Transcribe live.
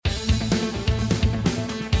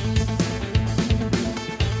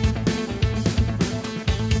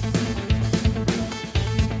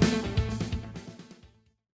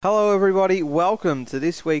Hello, everybody. Welcome to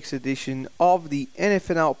this week's edition of the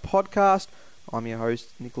NFNL podcast. I'm your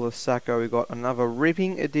host, Nicholas Sacco. We've got another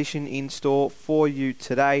ripping edition in store for you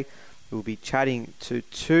today. We'll be chatting to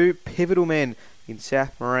two pivotal men in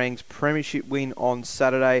South Morang's premiership win on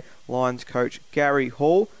Saturday. Lions coach Gary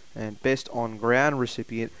Hall and best on ground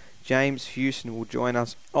recipient James Houston will join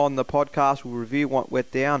us on the podcast. We'll review what went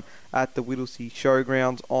down at the Whittlesea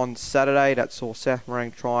Showgrounds on Saturday. That saw South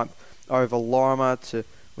Morang triumph over Lorimer to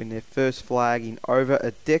win their first flag in over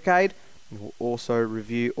a decade. And we'll also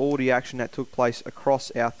review all the action that took place across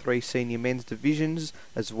our three senior men's divisions,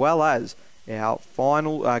 as well as our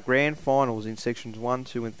grand finals in sections 1,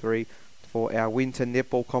 2 and 3 for our winter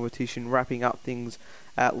netball competition, wrapping up things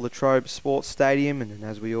at Latrobe Sports Stadium. And then,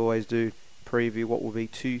 as we always do, preview what will be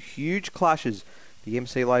two huge clashes: the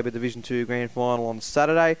MC Labour Division 2 grand final on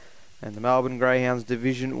Saturday and the Melbourne Greyhounds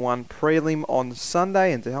Division 1 prelim on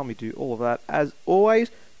Sunday. And to help me do all of that, as always,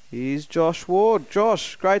 is Josh Ward.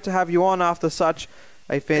 Josh, great to have you on after such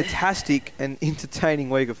a fantastic and entertaining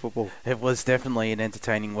week of football. It was definitely an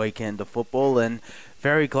entertaining weekend of football, and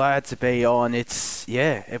very glad to be on.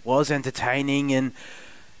 It was entertaining, and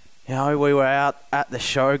we were out at the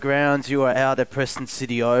showgrounds. You were out at Preston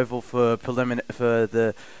City Oval for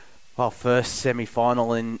the first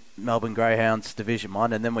semi-final in Melbourne Greyhounds Division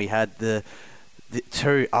 1, and then we had the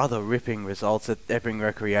two other ripping results at Epping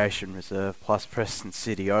Recreation Reserve plus Preston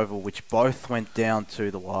City Oval, which both went down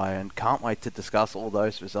to the wire, and can't wait to discuss all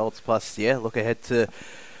those results. Plus, look ahead to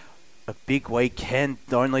a big weekend.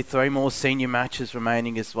 Only 3 more senior matches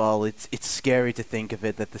remaining as well. It's scary to think of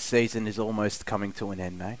it, that the season is almost coming to an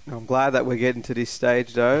end, mate. I'm glad that we're getting to this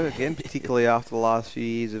stage, though, again, particularly after the last few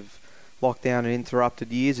years of lockdown and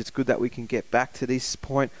interrupted years. It's good that we can get back to this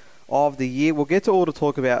point of the year. We'll get to all to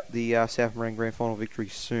talk about the South Morang Grand Final victory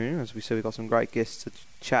soon. As we said, we've got some great guests to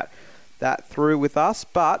chat that through with us.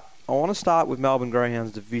 But I want to start with Melbourne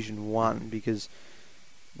Greyhounds Division 1 because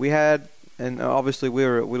we had, and obviously we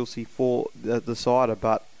were at Whittlesea for the decider,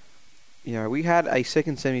 but we had a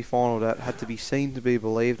second semi-final that had to be seen to be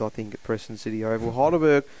believed, I think, at Preston City Oval.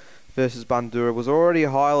 Heidelberg versus Bundoora was already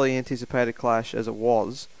a highly anticipated clash as it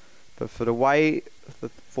was, but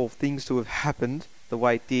for things to have happened the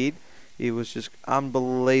way it did, it was just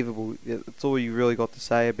unbelievable. That's all you really got to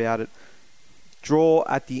say about it. Draw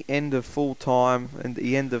at the end of full time and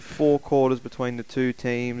the end of 4 quarters between the two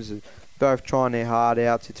teams, both trying their hard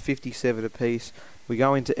outs. It's 57 apiece. We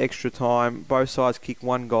go into extra time. Both sides kick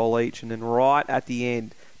 1 goal each, and then right at the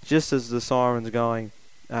end, just as the siren's going,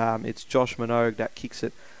 it's Josh Minogue that kicks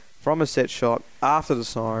it from a set shot after the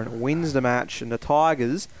siren, wins the match, and the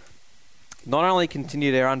Tigers not only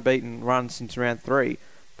continue their unbeaten run since round 3,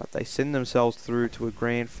 but they send themselves through to a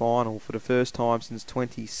grand final for the first time since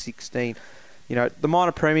 2016. The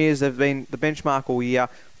minor premiers have been the benchmark all year.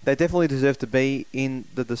 They definitely deserve to be in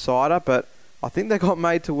the decider, but I think they got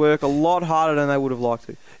made to work a lot harder than they would have liked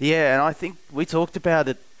to. Yeah, and I think we talked about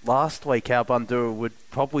it last week, how Bundoora would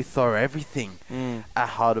probably throw everything at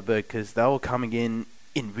Heidelberg because they were coming in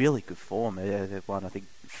really good form. They've won, I think,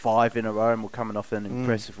 5 in a row, and were coming off an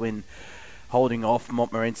impressive win, holding off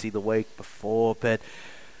Montmorency the week before. But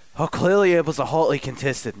clearly it was a hotly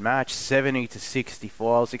contested match,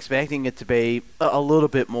 70-64. I was expecting it to be a little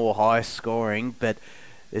bit more high scoring, but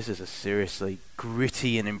this is a seriously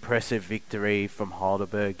gritty and impressive victory from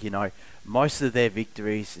Heidelberg. Most of their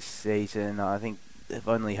victories this season, I think they've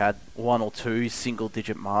only had 1 or 2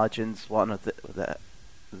 single-digit margins, one of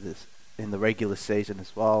this in the regular season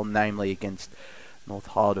as well, namely against North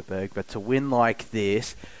Heidelberg. But to win like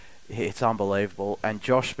this, it's unbelievable. And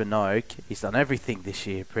Josh Minogue, he's done everything this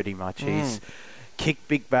year pretty much. He's kicked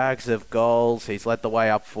big bags of goals. He's led the way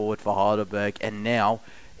up forward for Heidelberg. And now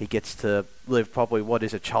he gets to live probably what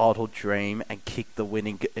is a childhood dream and kick the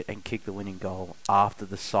winning goal after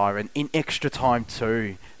the siren in extra time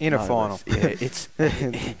too. In a final. He's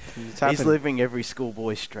living every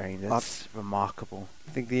schoolboy's dream. That's remarkable.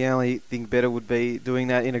 I think the only thing better would be doing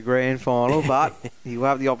that in a grand final, but you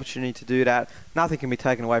have the opportunity to do that. Nothing can be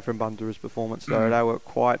taken away from Bundoora's performance, though. They were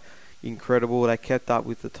quite incredible. They kept up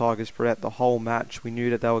with the Tigers throughout the whole match. We knew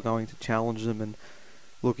that they were going to challenge them, and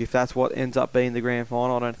look, if that's what ends up being the grand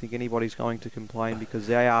final, I don't think anybody's going to complain because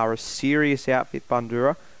they are a serious outfit,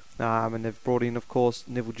 Bundoora, and they've brought in, of course,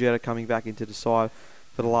 Neville Jetta coming back into the side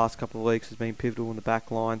for the last couple of weeks has been pivotal in the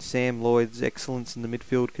back line. Sam Lloyd's excellence in the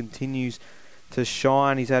midfield continues to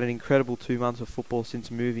shine. He's had an incredible 2 months of football since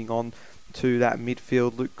moving on to that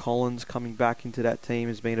midfield. Luke Collins coming back into that team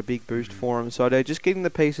has been a big boost for him. So they're just getting the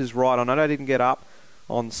pieces right. I know they didn't get up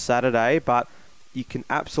on Saturday, but you can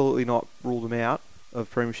absolutely not rule them out. of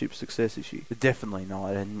premiership success this year. Definitely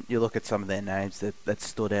not. And you look at some of their names that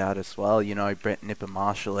stood out as well. You know, Brent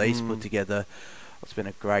Nipper-Marshall, he's put together. It's been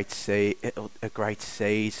a great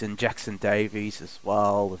season. Jackson Davies as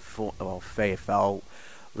well, VFL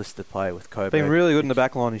listed player with Coburg. Been really good in the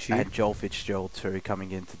back line this year. And Joel Fitzgerald too,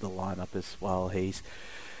 coming into the lineup as well. He's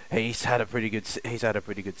had a pretty good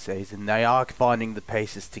season. They are finding the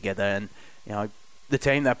pieces together, and you know, the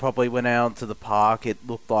team that probably went out onto the park, it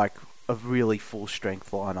looked like a really full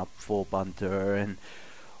strength lineup for Bundoora. And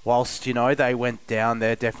whilst, you know, they went down,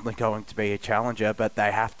 they're definitely going to be a challenger, but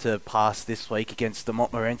they have to pass this week against the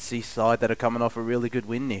Montmorency side that are coming off a really good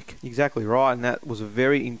win, Nick. Exactly right, and that was a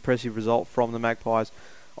very impressive result from the Magpies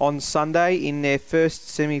on Sunday in their first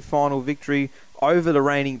semi-final victory over the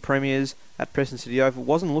reigning premiers at Preston City Oval. It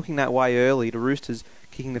wasn't looking that way early. The Roosters,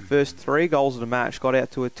 kicking the first 3 goals of the match, got out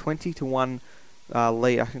to a 20-1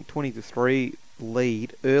 lead, I think 20-3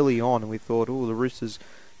 lead early on, and we thought, oh, the Roosters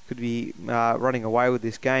could be running away with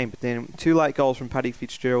this game. But then 2 late goals from Paddy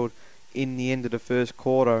Fitzgerald in the end of the first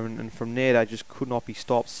quarter, and from there they just could not be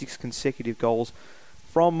stopped. 6 consecutive goals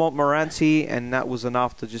from Montmorency, and that was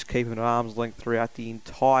enough to just keep him at arm's length throughout the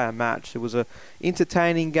entire match. It was an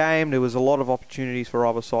entertaining game. There was a lot of opportunities for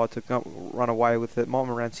either side to run away with it.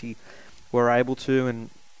 Montmorency were able to, and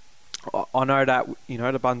I know that, you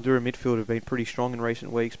know, the Bundoora midfield have been pretty strong in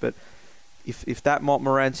recent weeks, but if that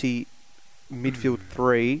Montmorency midfield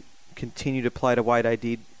 3 continue to play the way they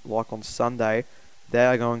did, like on Sunday, they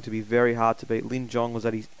are going to be very hard to beat. Lin Jong was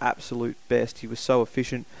at his absolute best. He was so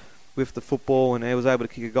efficient with the football, and he was able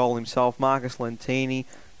to kick a goal himself. Marcus Lentini,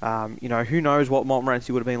 you know, who knows what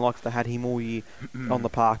Montmorency would have been like if they had him all year on the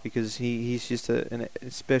park, because he's just a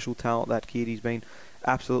special talent, that kid. He's been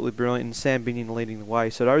absolutely brilliant, and Sam Binion leading the way.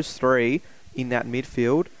 So those 3 in that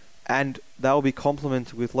midfield, and they'll be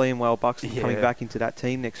complemented with Liam Whale-Buxton coming back into that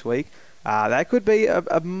team next week. That could be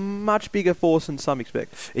a much bigger force than some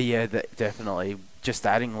expect. Yeah, definitely. Just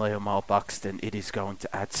adding Liam Whale-Buxton, it is going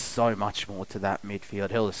to add so much more to that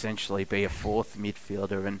midfield. He'll essentially be a 4th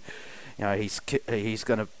midfielder, and you know, he's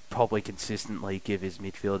going to probably consistently give his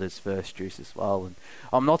midfielders first juice as well. And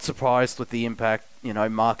I'm not surprised with the impact, you know,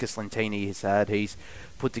 Marcus Lentini has had. He's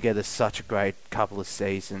put together such a great couple of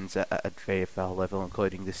seasons at VFL level,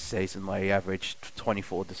 including this season where he averaged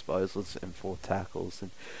 24 disposals and 4 tackles.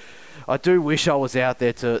 And I do wish I was out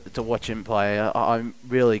there to watch him play. I'm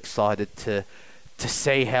really excited to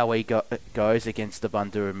see how he goes against the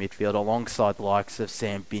Bundoora midfield alongside the likes of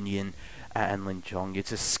Sam Binion and Lin Jong.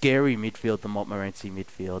 It's a scary midfield, the Montmorency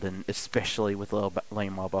midfield, and especially with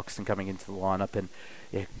Liam Whale-Buxton coming into the lineup and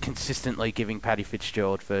consistently giving Paddy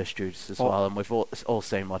Fitzgerald first juice as well, and we've all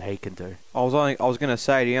seen what he can do. I was going to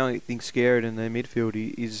say, the only thing scary in their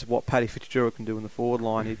midfield is what Paddy Fitzgerald can do in the forward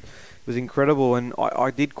line. It was incredible, and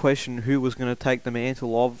I did question who was going to take the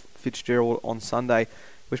mantle of Fitzgerald on Sunday.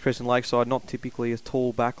 West Preston Lakeside, not typically a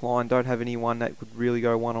tall back line, don't have anyone that could really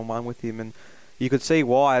go one-on-one with him, and you could see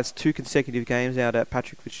why. It's 2 consecutive games now that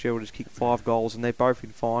Patrick Fitzgerald has kicked 5 goals, and they're both in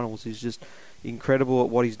finals. He's just incredible at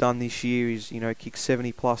what he's done this year. He's, you know, kicked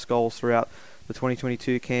 70+ goals throughout the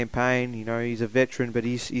 2022 campaign. You know, he's a veteran, but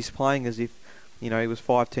he's playing as if, you know, he was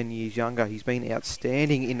 5-10 years younger. He's been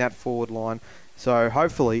outstanding in that forward line. So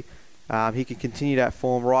hopefully he can continue that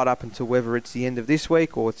form right up until whether it's the end of this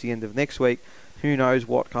week or it's the end of next week. Who knows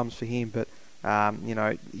what comes for him, but you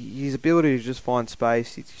know, his ability to just find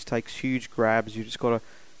space, he just takes huge grabs. You just got to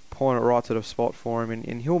point it right to the spot for him,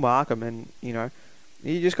 and he'll mark them. And you know,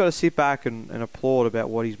 you just got to sit back and applaud about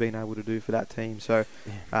what he's been able to do for that team. So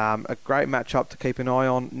a great matchup to keep an eye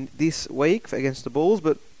on this week against the Bulls.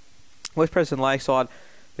 But West Preston Lakeside,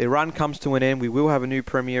 their run comes to an end. We will have a new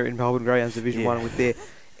premier in Melbourne Greyhounds Division 1 with their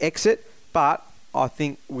exit, but I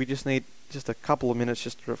think we just need just a couple of minutes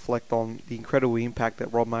just to reflect on the incredible impact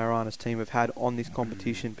that Rob Majorana's team have had on this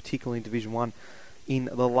competition, particularly in Division 1 in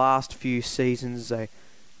the last few seasons. They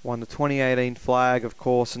won the 2018 flag, of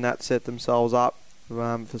course, and that set themselves up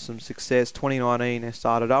for some success. 2019 they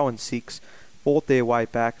started 0-6, fought their way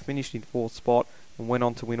back, finished in 4th spot, and went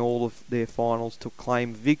on to win all of their finals to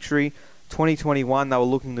claim victory. 2021 they were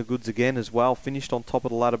looking the goods again as well, finished on top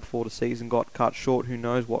of the ladder before the season got cut short. Who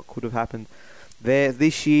knows what could have happened there.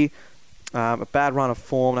 This year, a bad run of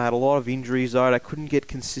form. They had a lot of injuries though. They couldn't get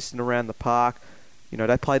consistent around the park. You know,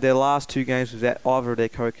 they played their last 2 games without either of their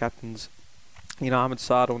co-captains, you know, Ahmed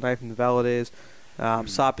Saad or Nathan Valadez.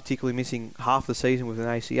 Saad particularly missing half the season with an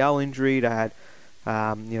ACL injury. They had,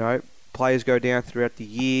 you know, players go down throughout the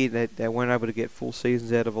year. They weren't able to get full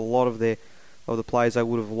seasons out of a lot of the players they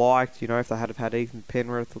would have liked. You know, if they had had Ethan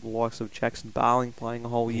Penrith or the likes of Jackson Barling playing a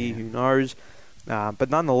whole year, who knows? But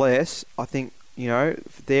nonetheless, I think, you know,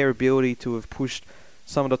 their ability to have pushed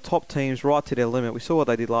some of the top teams right to their limit. We saw what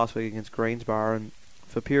they did last week against Greensborough, and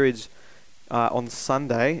for periods on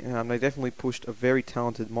Sunday, they definitely pushed a very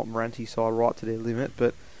talented Montmorency side right to their limit.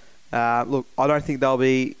 But look, I don't think they'll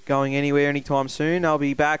be going anywhere anytime soon. They'll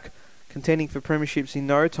be back contending for premierships in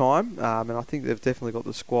no time, and I think they've definitely got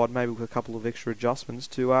the squad, maybe with a couple of extra adjustments,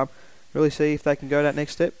 to really see if they can go that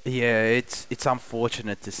next step. Yeah, it's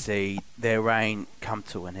unfortunate to see their reign come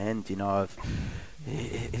to an end. You know,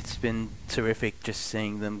 it's been terrific just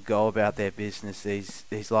seeing them go about their business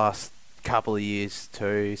these last couple of years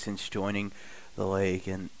too, since joining the league,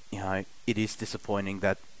 and you know, it is disappointing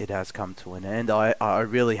that it has come to an end. I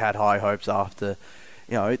really had high hopes after,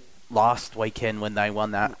 you know, last weekend when they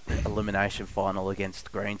won that elimination final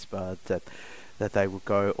against Greensborough that they would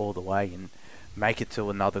go all the way and make it to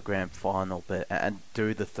another grand final, and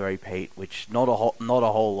do the three-peat, which not a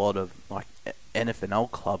whole lot of like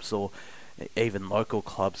NFNL clubs or even local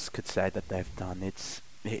clubs could say that they've done. It's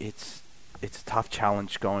a tough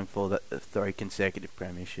challenge going for the 3 consecutive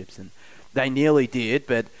premierships, and they nearly did,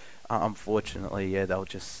 but unfortunately, yeah, they were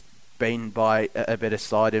just beaten by a better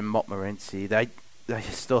side in Montmorency. They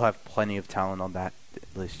still have plenty of talent on that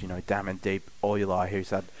list. You know, Damon Deep Oyulai,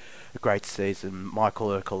 who's had a great season, Michael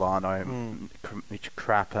Ercolano, Mitch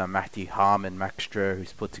Crapper, Matthew Harmon, Max Drew,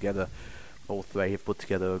 who's put together, all three have put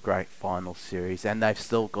together a great final series, and they've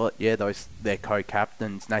still got their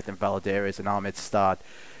co-captains Nathan Valadares and Ahmed Stad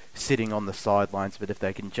sitting on the sidelines. But if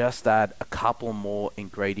they can just add a couple more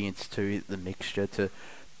ingredients to the mixture to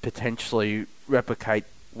potentially replicate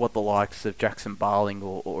what the likes of Jackson Barling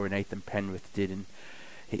or an Ethan Penrith did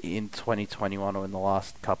in 2021 or in the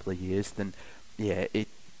last couple of years, then yeah,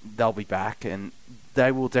 they'll be back, and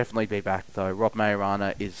they will definitely be back though. Rob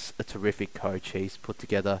Majorana is a terrific coach. He's put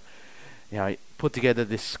together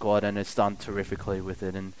this squad and has done terrifically with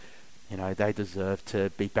it, and you know, they deserve to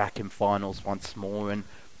be back in finals once more, and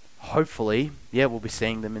hopefully, yeah, we'll be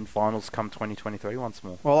seeing them in finals come 2023 once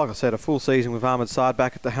more. Well, like I said, a full season with Ahmed Saad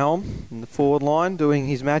back at the helm in the forward line doing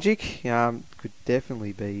his magic could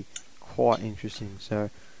definitely be quite interesting.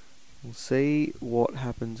 So we'll see what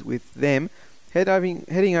happens with them.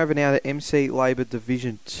 Heading over now to MC Labour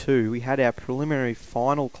Division 2, we had our preliminary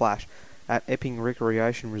final clash at Epping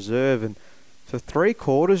Recreation Reserve, and for 3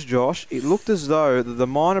 quarters, Josh, it looked as though the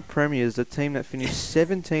minor premiers, the team that finished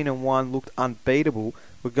 17-1, looked unbeatable,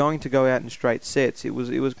 were going to go out in straight sets. It was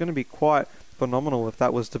going to be quite phenomenal if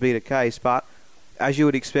that was to be the case, but as you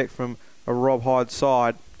would expect from a Rob Hyde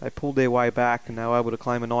side, they pulled their way back and they were able to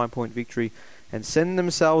claim a 9-point victory and send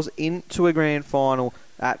themselves into a grand final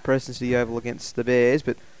at Preston City Oval against the Bears.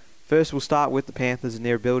 But first we'll start with the Panthers and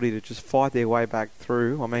their ability to just fight their way back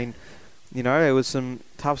through. I mean, you know, there was some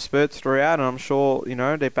tough spurts throughout, and I'm sure, you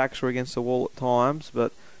know, their backs were against the wall at times,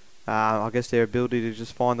 but I guess their ability to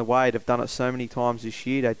just find the way. They've done it so many times this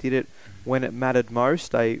year. They did it when it mattered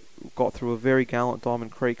most. They got through a very gallant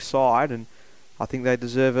Diamond Creek side, and I think they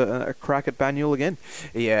deserve a crack at Banyule again.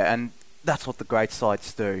 Yeah, and that's what the great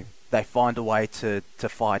sides do. They find a way to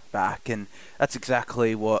fight back, and that's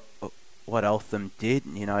exactly what Eltham did.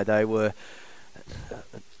 You know, they were...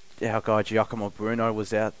 our guy Giacomo Bruno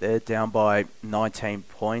was out there down by 19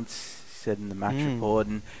 points, he said in the match report,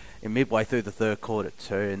 and midway through the third quarter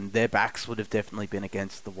too, and their backs would have definitely been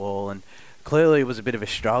against the wall, and clearly it was a bit of a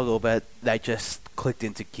struggle, but they just clicked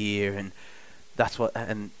into gear, and that's what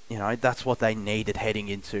they needed heading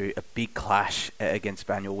into a big clash against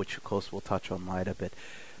Banyule, which of course we'll touch on later. But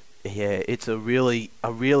yeah, it's a really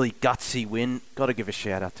gutsy win. Got to give a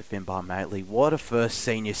shout out to Finbar Maitland. What a first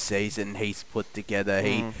senior season he's put together.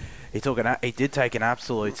 He did take an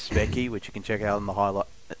absolute specky, which you can check out on the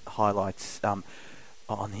highlights on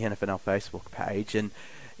the NFNL Facebook page, and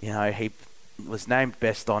you know, he was named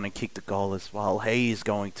best on and kicked a goal as well. He is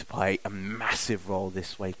going to play a massive role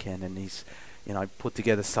this weekend, and he's, you know, put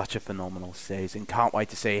together such a phenomenal season. Can't wait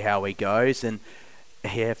to see how he goes. And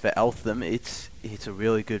yeah, for Eltham, it's a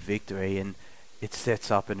really good victory, and it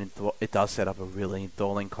sets up it does set up a really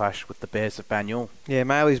enthralling clash with the Bears of Banyule. Yeah,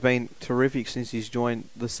 Maley's been terrific since he's joined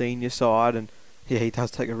the senior side, and yeah, he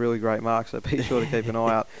does take a really great mark, so be sure to keep an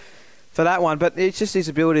eye out for that one. But it's just his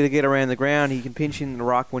ability to get around the ground. He can pinch in the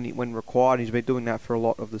ruck when required. He's been doing that for a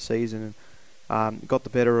lot of the season, and got the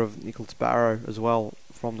better of Nicholas Barrow as well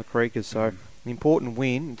from the Creekers. So an important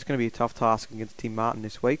win. It's going to be a tough task against Tim Martin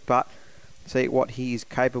this week, but see what he is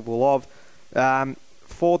capable of.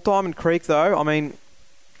 For Diamond Creek, though, I mean,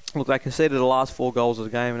 look, they conceded the last 4 goals of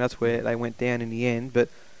the game, and that's where they went down in the end. But,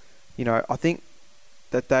 you know, I think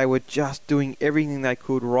that they were just doing everything they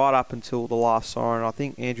could right up until the last siren. I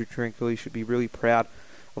think Andrew Tranquilli should be really proud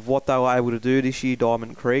of what they were able to do this year,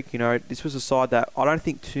 Diamond Creek. You know, this was a side that I don't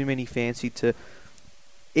think too many fancied to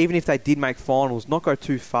even if they did make finals, not go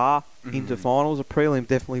too far into finals. A prelim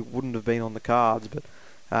definitely wouldn't have been on the cards. But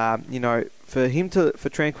for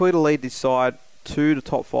Tranquilli to lead this side to the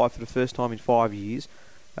top 5 for the first time in 5 years,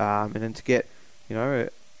 and then to get a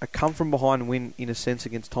come from behind win in a sense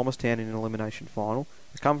against Thomastown in an elimination final,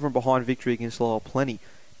 a come from behind victory against Lower Plenty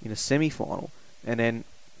in a semi-final, and then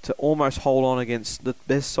to almost hold on against the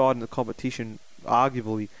best side in the competition,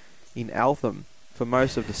 arguably in Eltham, for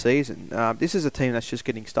most of the season. This is a team that's just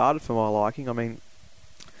getting started for my liking. I mean,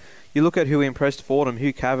 you look at who impressed for them.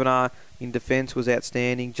 Hugh Kavanagh in defence was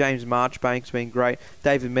outstanding. James Marchbank's been great.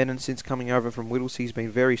 David Menon, since coming over from Whittlesea, has been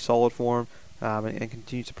very solid for him, and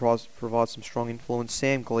continues to provide some strong influence.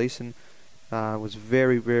 Sam Gleeson was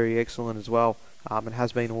very, very excellent as well, and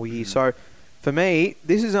has been all year. So, for me,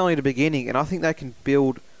 this is only the beginning, and I think they can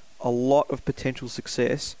build a lot of potential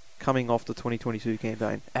success coming off the 2022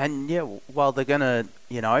 campaign. And yeah, well, they're gonna,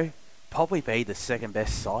 probably be the second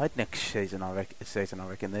best side next season. I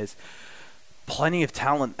reckon there's plenty of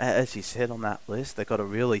talent, as you said, on that list. They've got a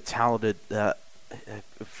really talented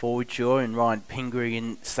forward duo in Ryan Pingree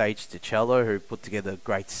and Sage DiCello, who put together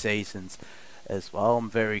great seasons as well. I'm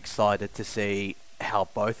very excited to see how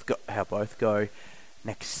both go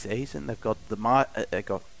next season. They've got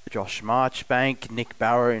got Josh Marchbank, Nick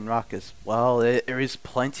Barrow in ruck as well. There is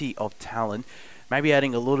plenty of talent. Maybe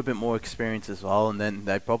adding a little bit more experience as well, and then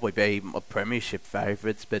they'd probably be premiership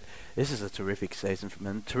favourites. But this is a terrific season from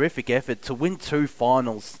them. Terrific effort to win 2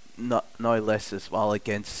 finals, no less as well,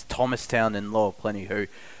 against Thomastown and Lower Plenty, who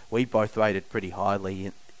we both rated pretty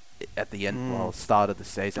highly at the end, start of the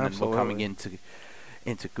season. Absolutely. And we're coming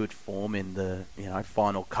into good form in the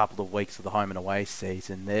final couple of weeks of the home and away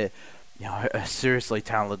season. They're a seriously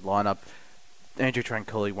talented lineup. Andrew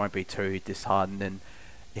Tranquilli won't be too disheartened, and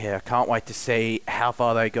I can't wait to see how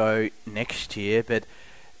far they go next year. But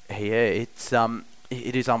it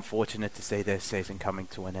is unfortunate to see their season coming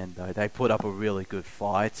to an end, though. They put up a really good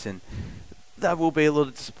fight, and they will be a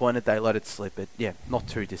little disappointed they let it slip. But not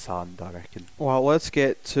too disheartened, I reckon. Well, let's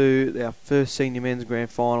get to our first senior men's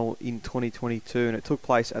grand final in 2022, and it took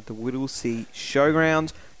place at the Whittlesea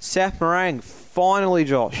Showgrounds. South Morang finally,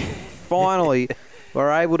 Josh,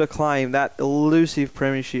 were able to claim that elusive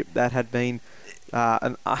premiership that had been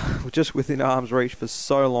just within arm's reach for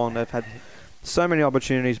so long. They've had so many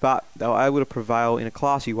opportunities, but they were able to prevail in a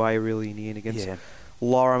classy way, really, in the end against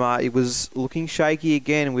Lorimer. It was looking shaky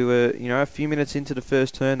again. We were, a few minutes into the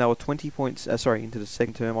first term. They were 20 points, into the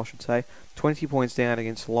second term, I should say. 20 points down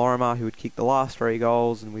against Lorimer, who had kicked the last 3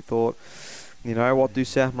 goals, and we thought, what do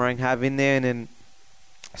South Morang have in there? And then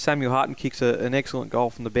Samuel Hutton kicks an excellent goal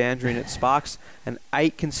from the boundary, and it sparks an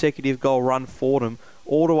 8 consecutive goal run for them,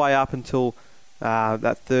 all the way up until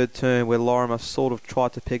that third term, where Lorimer sort of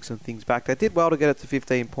tried to peg some things back. They did well to get it to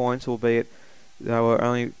 15 points, albeit they were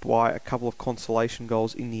only by a couple of consolation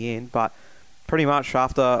goals in the end. But pretty much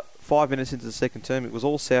after 5 minutes into the second term, it was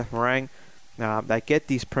all South Morang. They get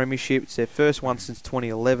this premiership. It's their first one since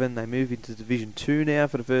 2011. They move into Division 2 now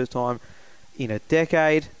for the first time in a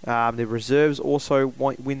decade. Their reserves also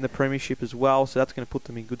win the premiership as well, so that's going to put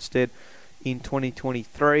them in good stead in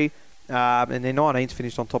 2023. And their 19s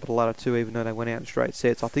finished on top of the ladder too, even though they went out in straight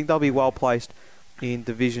sets. I think they'll be well placed in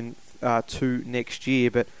Division 2 next year.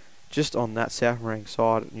 But just on that South Morang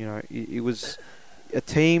side, it was a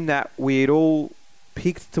team that we had all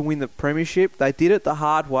picked to win the premiership. They did it the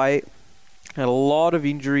hard way. Had a lot of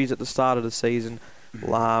injuries at the start of the season.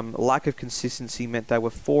 Lack of consistency meant they were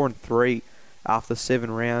 4-3 after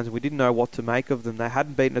 7 rounds. We didn't know what to make of them. They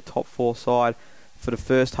hadn't beaten a top 4 side for the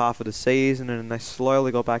first half of the season, and they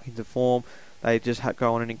slowly got back into form. They just had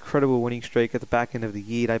go on an incredible winning streak at the back end of the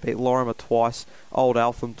year. They beat Lorimer twice, Old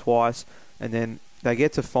Eltham twice, and then they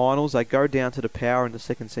get to finals. They go down to the Power in the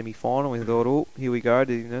second semi-final. We thought, here we go.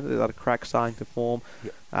 They've got a crack starting to form.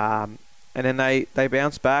 Yep. And then they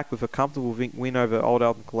bounce back with a comfortable win over Old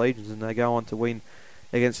Eltham Collegians, and they go on to win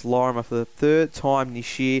against Lorimer for the 3rd time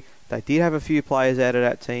this year. They did have a few players out of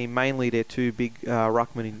that team, mainly their 2 big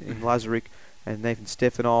ruckmen in Lazarick and Nathan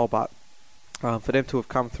Stefano, but for them to have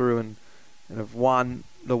come through and have won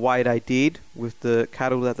the way they did with the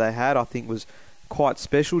cattle that they had, I think was quite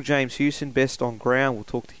special. James Houston, best on ground. We'll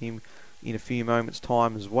talk to him in a few moments'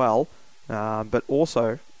 time as well. But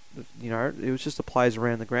also, it was just the players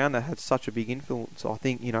around the ground that had such a big influence. I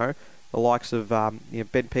think, the likes of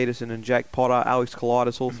Ben Peterson and Jake Potter, Alex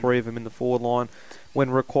Kalidas, all 3 of them in the forward line,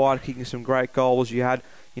 when required, kicking some great goals. You had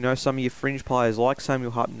some of your fringe players like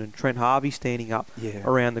Samuel Hutton and Trent Harvey standing up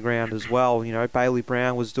around the ground as well. Bailey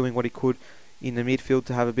Brown was doing what he could in the midfield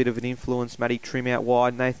to have a bit of an influence. Matty Trim out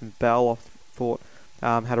wide. Nathan Bell, I thought,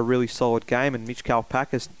 had a really solid game. And Mitch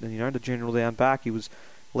Kalpakis, the general down back, he was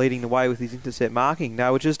leading the way with his intercept marking. They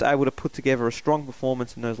were just able to put together a strong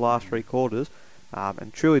performance in those last 3 quarters,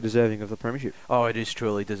 and truly deserving of the premiership. Oh, it is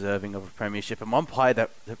truly deserving of a premiership. And one player that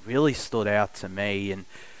really stood out to me, and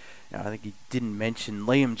I think he didn't mention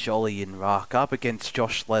Liam Jolly in ruck up against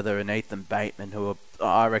Josh Leather and Ethan Bateman, who are,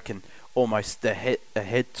 I reckon, almost a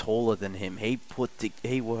head taller than him.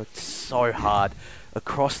 He worked so hard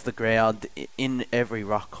across the ground in every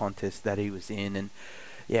ruck contest that he was in, and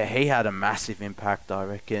yeah, he had a massive impact, I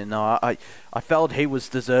reckon. I felt he was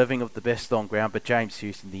deserving of the best on ground, but James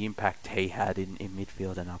Houston, the impact he had in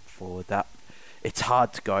midfield and up forward, that it's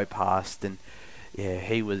hard to go past, and yeah,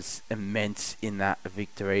 he was immense in that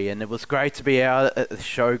victory, and it was great to be out at the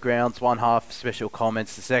showgrounds. One half special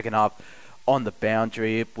comments, the second half on the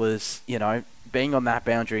boundary. It was, being on that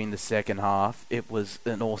boundary in the second half, it was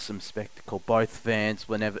an awesome spectacle. Both fans,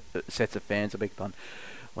 sets of fans, I beg your pardon,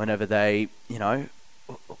 whenever they,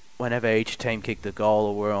 whenever each team kicked a goal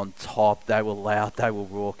or were on top, they were loud, they were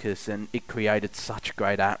raucous, and it created such a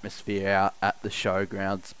great atmosphere out at the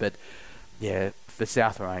showgrounds. But yeah, for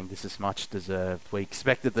South Morang, this is much deserved. We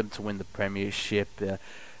expected them to win the premiership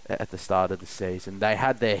at the start of the season. They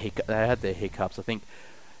had their hiccups. I think,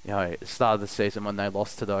 at the start of the season when they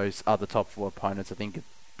lost to those other top 4 opponents, I think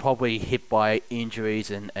probably hit by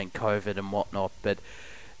injuries and COVID and whatnot. But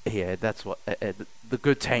yeah, that's what the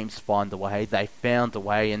good teams find a way. They found a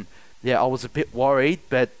way, and yeah, I was a bit worried,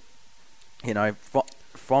 but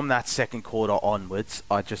from that second quarter onwards,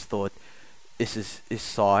 I just thought this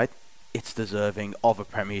side, it's deserving of a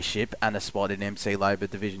premiership and a spot in MC Labour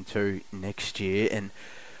Division 2 next year. And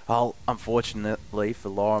unfortunately for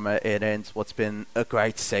Lorimer, it ends what's been a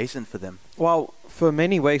great season for them. Well, for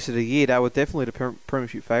many weeks of the year, they were definitely the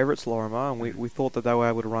premiership favourites, Lorimer, and we thought that they were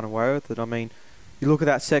able to run away with it. I mean, you look at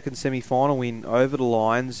that second semi-final win over the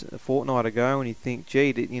Lions a fortnight ago, and you think,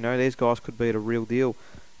 gee, these guys could be a real deal.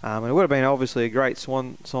 And it would have been obviously a great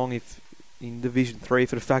swan song if in Division 3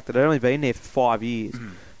 for the fact that they'd only been there for 5 years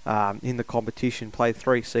in the competition, played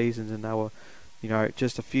 3 seasons, and they were,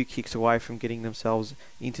 just a few kicks away from getting themselves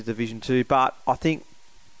into Division 2. But I think,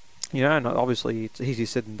 obviously it's easier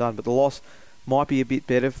said than done, but the loss might be a bit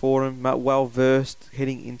better for them. Well versed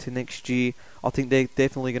heading into next year. I think they're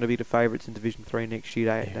definitely going to be the favourites in Division 3 next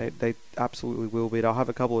year. They absolutely will be. They'll have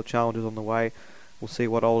a couple of challenges on the way. We'll see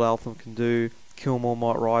what Old Eltham can do. Kilmore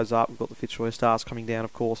might rise up. We've got the Fitzroy Stars coming down,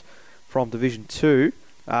 of course, from Division 2.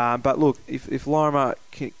 But look, if Lorimer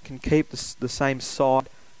can keep the same side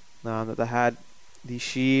that they had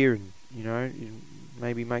this year, and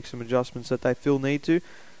maybe make some adjustments that they feel need to,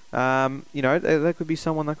 they could be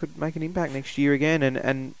someone that could make an impact next year again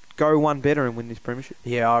and go one better and win this premiership.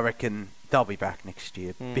 Yeah, I reckon they'll be back next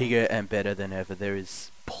year, bigger and better than ever. There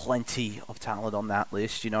is plenty of talent on that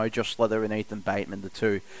list. Josh Leather and Ethan Bateman, the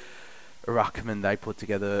two ruckmen, they both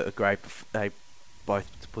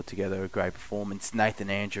put together a great performance. Nathan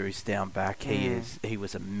Andrews down back, he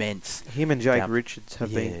was immense. Him and Jake Richards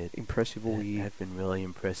have been impressive all year. Have been really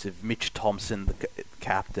impressive. Mitch Thompson, the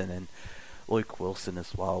captain, and Luke Wilson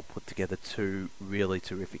as well, put together 2 really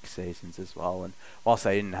terrific seasons as well. And whilst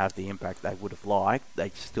they didn't have the impact they would have liked, they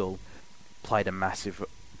still played a massive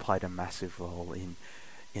role in,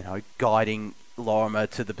 guiding Lorimer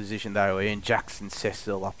to the position they were in. Jackson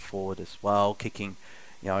Cecil up forward as well, kicking,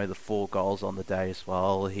 the 4 goals on the day as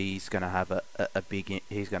well. He's going to have a big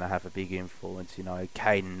influence.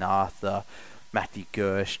 Caden Arthur, Matthew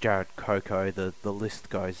Gersh, Jared Coco, the list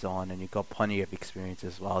goes on, and you've got plenty of experience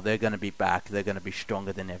as well. They're going to be back. They're going to be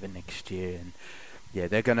stronger than ever next year, and yeah,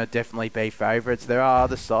 they're going to definitely be favourites. There are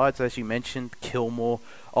other sides, as you mentioned, Kilmore,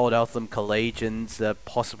 Old Eltham Collegians,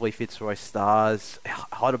 possibly Fitzroy Stars,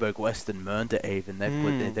 Heidelberg West and Mernda even.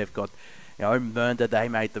 They've got, Mernda, they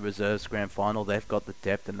made the reserves grand final. They've got the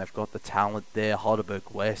depth and they've got the talent there. Heidelberg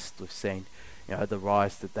West, we've seen, the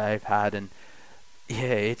rise that they've had, and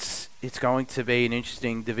yeah, it's going to be an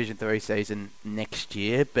interesting Division 3 season next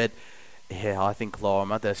year. But yeah, I think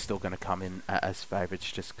Lorimer, they're still going to come in as favourites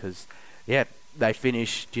just because, yeah, they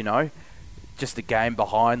finished, just a game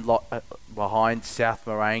behind South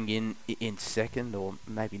Morang in second, or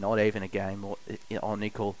maybe not even a game, or on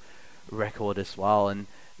equal record as well. And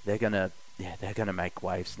they're gonna make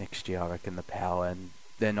waves next year, I reckon. The Power, and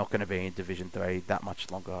they're not going to be in Division 3 that much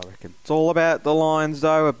longer, I reckon. It's all about the Lions,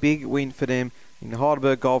 though. A big win for them in the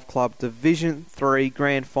Heidelberg Golf Club Division 3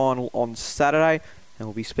 Grand Final on Saturday, and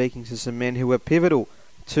we'll be speaking to some men who were pivotal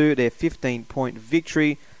to their 15-point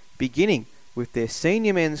victory, beginning with their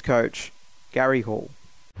senior men's coach, Gary Hall.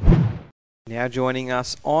 Now joining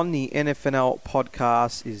us on the NFNL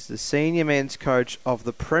podcast is the senior men's coach of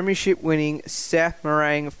the premiership-winning South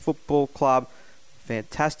Morang Football Club,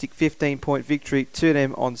 fantastic 15-point victory to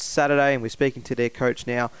them on Saturday, and we're speaking to their coach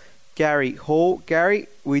now, Gary Hall. Gary,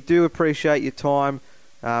 we do appreciate your time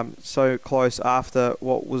so close after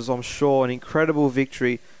what was, I'm sure, an incredible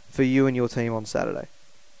victory for you and your team on Saturday.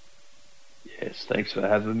 Yes, thanks for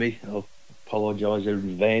having me. I'll apologise in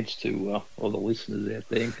advance to all the listeners out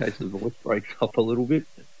there in case the voice breaks up a little bit.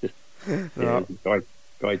 It's a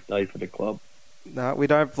great day for the club. No, we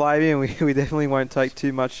don't blame you, and we definitely won't take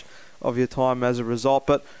too much of your time as a result.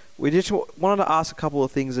 But we just wanted to ask a couple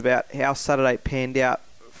of things about how Saturday panned out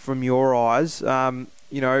from your eyes.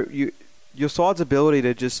 Your side's ability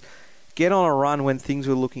to just get on a run when things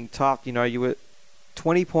were looking tough. You were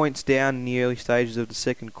 20 points down in the early stages of the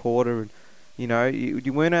second quarter, and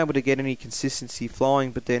you weren't able to get any consistency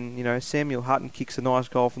flowing. But then Samuel Hutton kicks a nice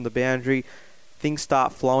goal from the boundary. Things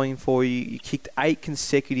start flowing for you. You kicked 8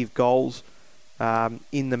 consecutive goals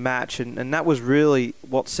in the match, and that was really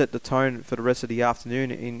what set the tone for the rest of the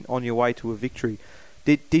afternoon on your way to a victory.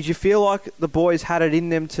 Did you feel like the boys had it in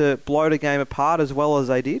them to blow the game apart as well as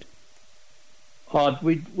they did?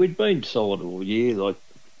 We'd been solid all year. Like,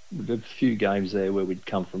 a few games there where we'd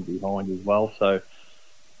come from behind as well. So,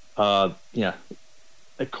 a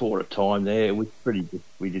quarter time there, we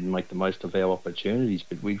didn't make the most of our opportunities,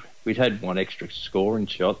 but we'd had one extra scoring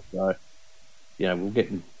shot. So, we're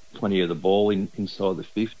getting plenty of the ball inside the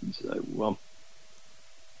 50. So,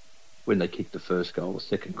 when they kicked the first goal, the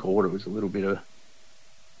second quarter was a little bit of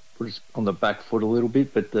put us on the back foot a little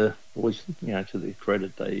bit. But the boys, to their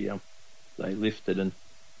credit, they lifted, and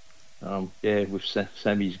with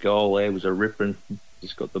Sammy's goal there was a ripper and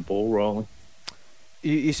just got the ball rolling.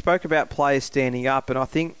 You spoke about players standing up, and I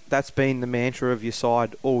think that's been the mantra of your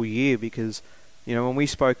side all year, because when we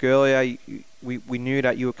spoke earlier, we knew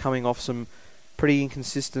that you were coming off some pretty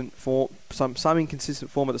inconsistent form, some inconsistent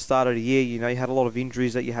form at the start of the year. You had a lot of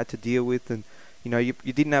injuries that you had to deal with, and you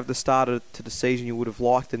didn't have the start to the season you would have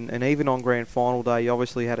liked, and even on grand final day, you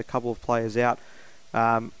obviously had a couple of players out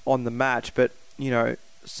on the match. But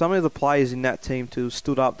some of the players in that team to have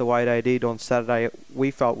stood up the way they did on Saturday, we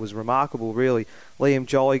felt was remarkable, really. Liam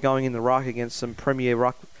Jolly going in the ruck against some premier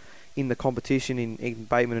ruck in the competition in Ethan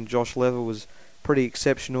Bateman and Josh Lever was pretty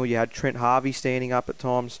exceptional. You had Trent Harvey standing up at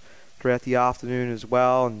times throughout the afternoon as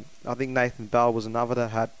well, and I think Nathan Bell was another that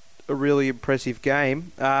had a really impressive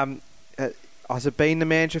game. Has it been the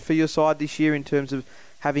mantra for your side this year in terms of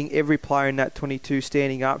having every player in that 22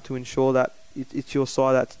 standing up to ensure that it's your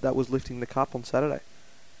side that was lifting the cup on Saturday?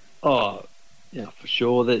 Oh, yeah, for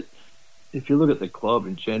sure. That if you look at the club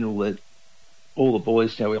in general, that all the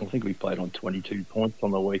boys, I think we played on 22 points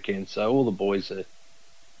on the weekend, so all the boys are,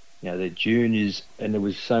 they're juniors, and there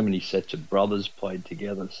was so many sets of brothers played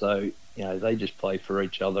together, so, they just play for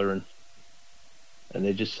each other, and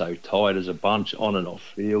they're just so tight as a bunch on and off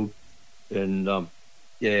field. And,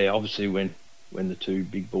 obviously when the two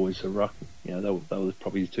big boys are rucking, they were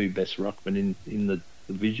probably the two best ruckmen in the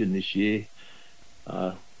division this year,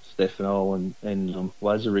 Stefano and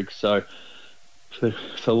Lazaric. So for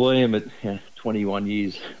Liam at 21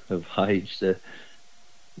 years of age to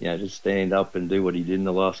stand up and do what he did in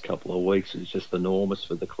the last couple of weeks is just enormous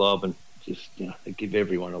for the club, and just to give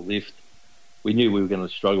everyone a lift. We knew we were going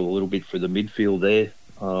to struggle a little bit for the midfield there,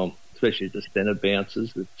 especially the centre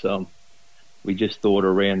bounces. That we just thought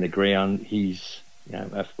around the ground, his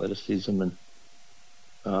athleticism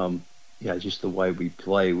and just the way we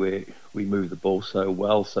play, where we move the ball so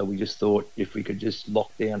well. So we just thought if we could just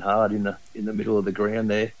lock down hard in the middle of the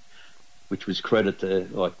ground there, which was credit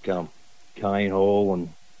to Kane Hall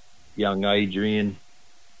and young Adrian,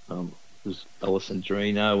 was Ellison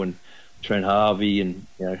Drino and Trent Harvey, and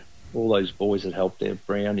all those boys that helped out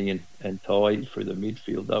Brownie and Ty through the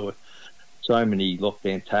midfield. There were so many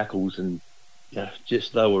lockdown tackles, and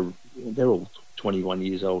they're all 21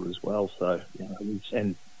 years old as well. So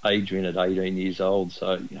and Adrian at 18 years old.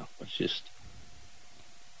 So it's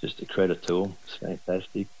just a credit to them. It's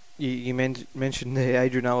fantastic. You mentioned the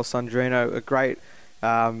Adrian Alessandrino, a great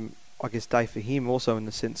day for him also, in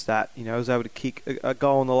the sense that he was able to kick a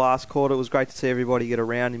goal in the last quarter. It was great to see everybody get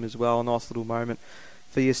around him as well. A nice little moment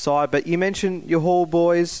for your side. But you mentioned your Hall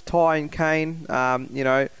boys, Ty and Kane.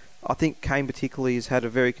 I think Kane particularly has had a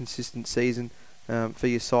very consistent season for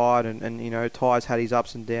your side, and Ty's had his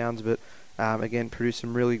ups and downs, but again produced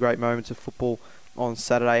some really great moments of football on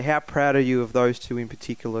Saturday. How proud are you of those two in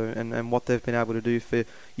particular, and what they've been able to do for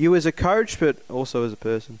you as a coach, but also as a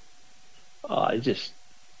person? As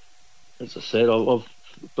I said, I've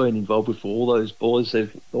been involved with all those boys.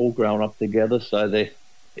 They've all grown up together, so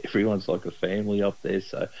everyone's like a family up there.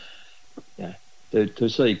 So to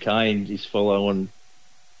see Kane just following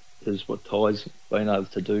as what Ty's been able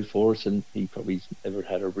to do for us, and he probably never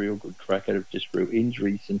had a real good crack at it, just through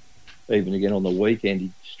injuries. And even again on the weekend,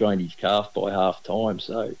 he strained his calf by half time,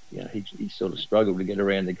 so he sort of struggled to get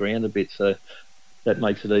around the ground a bit. So that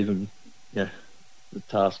makes it even the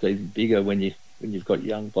task even bigger when you've got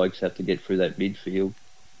young blokes have to get through that midfield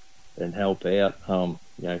and help out.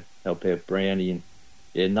 Help out Brownie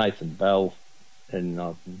and Nathan Bell and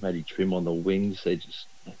Matty Trim on the wings.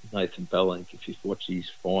 Nathan Bell, I think if you've watched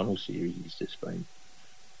his final series, he's just been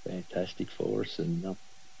fantastic for us. And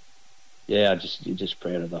you're just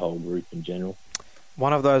proud of the whole group in general.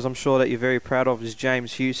 One of those I'm sure that you're very proud of is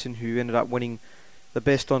James Hewson, who ended up winning the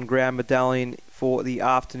best on ground medallion for the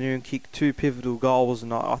afternoon, kicked 2 pivotal goals,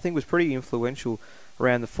 and I think was pretty influential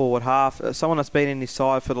around the forward half. Someone that's been in his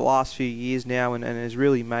side for the last few years now and has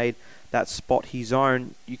really made that spot his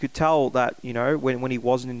own. You could tell that, when he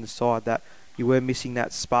wasn't in the side, that you were missing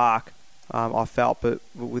that spark, I felt. But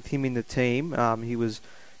with him in the team, he was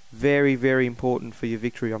very, very important for your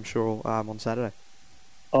victory, I'm sure, on Saturday.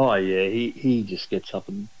 Oh, yeah. He just gets up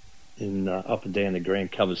and down the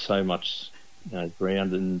ground, covers so much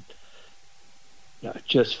ground. And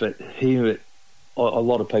just for him, a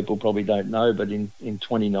lot of people probably don't know, but in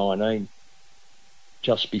 2019,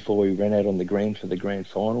 just before he ran out on the ground for the grand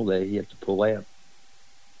final there, he had to pull out.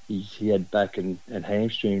 He had back and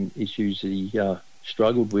hamstring issues that he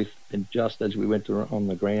struggled with, and just as we went on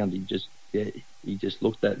the ground, he just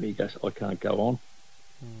looked at me. He goes, "I can't go on,"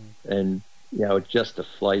 and it just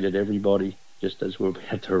deflated everybody. Just as we were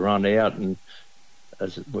about to run out, and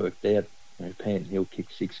as it worked out, Panton Hill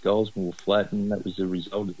kicked 6 goals and we were flat, and that was the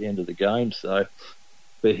result at the end of the game. So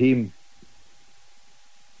for him,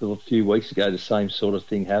 a few weeks ago, the same sort of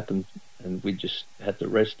thing happened, and we just had to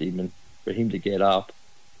rest him. And for him to get up,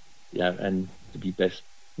 and to be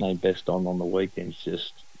named best on the weekend,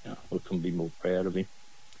 just I couldn't be more proud of him.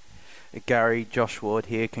 Gary, Josh Ward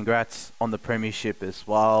here. Congrats on the premiership as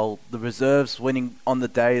well. The reserves winning on the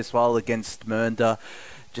day as well against Mernda.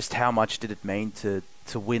 Just how much did it mean to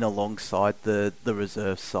win alongside the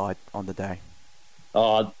reserve side on the day?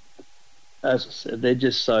 As I said, they're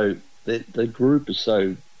just the group is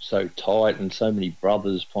so tight, and so many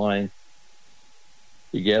brothers playing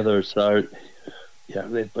together. So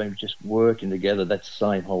they've been just working together. That's the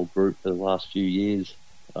same whole group for the last few years.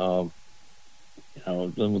 They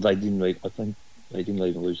didn't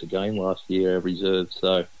even lose a game last year, our reserve.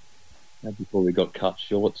 So before we got cut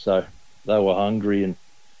short, so they were hungry, and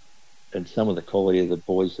some of the quality of the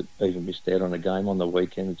boys that even missed out on a game on the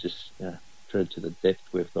weekend just credit to the depth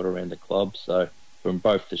we've got around the club. So for them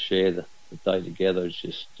both to share the day together is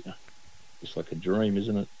just like a dream,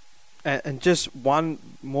 isn't it? And just one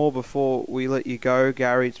more before we let you go,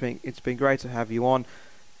 Gary. It's been great to have you on.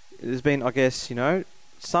 There's been, I guess,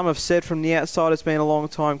 some have said from the outside it's been a long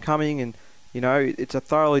time coming, and it's a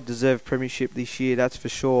thoroughly deserved premiership this year, that's for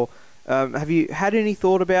sure. Have you had any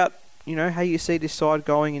thought about how you see this side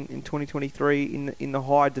going in 2023 in the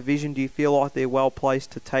higher division? Do you feel like they're well placed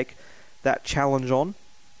to take that challenge on?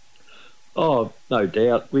 Oh, no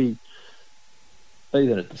doubt.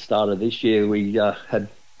 Even at the start of this year, we had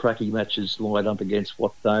pracky matches lined up against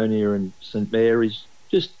Watsonia and St Mary's,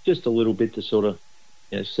 just a little bit to sort of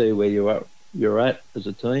see where you're at as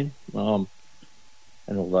a team. And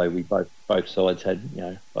although we both sides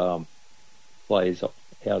had players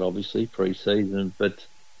out obviously pre-season, but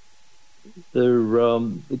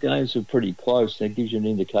the games are pretty close, and it gives you an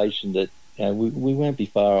indication that we won't be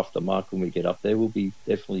far off the mark when we get up there. We'll be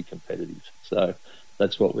definitely competitive. So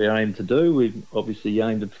that's what we aim to do. We've obviously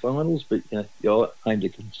aimed at finals, but you aim to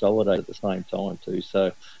consolidate at the same time too.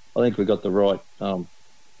 So I think we've got the right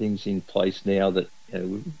things in place now that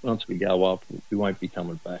once we go up, we won't be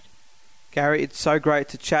coming back. Gary, it's so great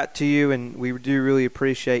to chat to you, and we do really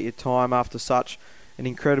appreciate your time after such an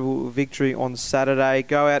incredible victory on Saturday.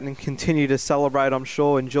 Go out and continue to celebrate, I'm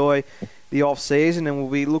sure. Enjoy the off-season, and we'll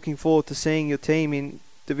be looking forward to seeing your team in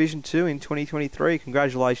Division 2 in 2023.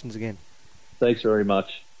 Congratulations again. Thanks very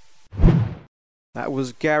much. That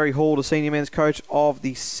was Gary Hall, the senior men's coach of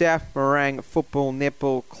the South Morang Football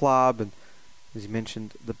Netball Club, and as he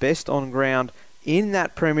mentioned, the best on ground in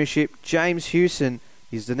that premiership. James Hewson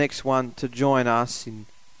is the next one to join us and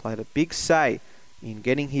played a big say in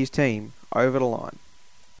getting his team over the line.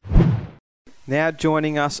 Now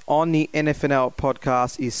joining us on the NFNL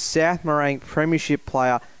podcast is South Morang Premiership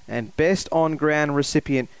player and best on ground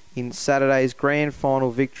recipient in Saturday's grand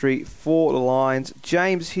final victory for the Lions,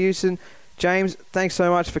 James Hewson. James, thanks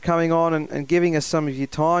so much for coming on and giving us some of your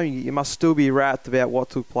time. You must still be wrapped about what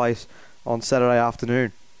took place on Saturday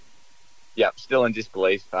afternoon. Yeah, still in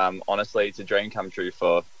disbelief. Honestly, it's a dream come true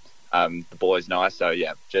for the boys and I. So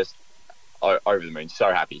yeah, just over the moon.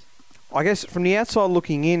 So happy. I guess from the outside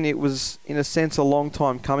looking in, it was, in a sense, a long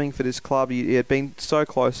time coming for this club. You had been so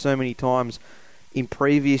close so many times in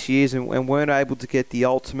previous years and weren't able to get the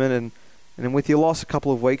ultimate. And then with your loss a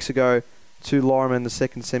couple of weeks ago to Lorimer in the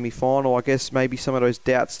second semi-final, I guess maybe some of those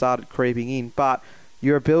doubts started creeping in. But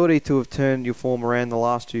your ability to have turned your form around the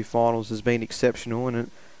last two finals has been exceptional, and it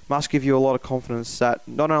must give you a lot of confidence that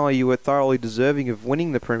not only you were thoroughly deserving of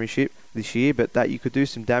winning the premiership this year, but that you could do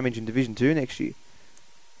some damage in Division 2 next year.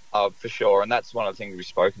 For sure, and that's one of the things we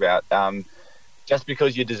spoke about. Just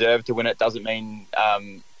because you deserve to win it doesn't mean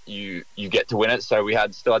you get to win it. So we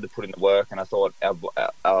still had to put in the work, and I thought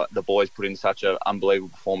the boys put in such an unbelievable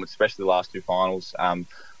performance, especially the last two finals,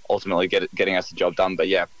 ultimately getting us the job done. But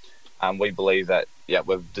yeah, we believe that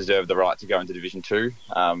we've deserved the right to go into Division 2,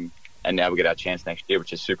 and now we get our chance next year,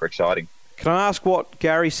 which is super exciting. Can I ask what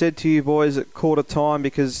Gary said to you boys at quarter time?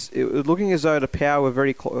 Because it was looking as though the Power were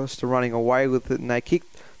very close to running away with it, and they kicked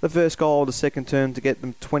the first goal of the second term to get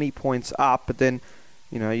them 20 points up, but then,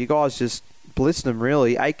 you guys just blitzed them,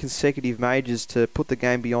 really. 8 consecutive majors to put the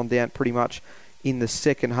game beyond doubt pretty much in the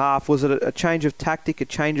second half. Was it a change of tactic, a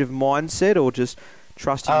change of mindset, or just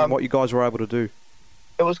trusting in what you guys were able to do?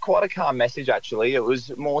 It was quite a calm message, actually. It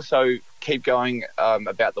was more so keep going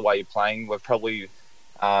about the way you're playing. We've probably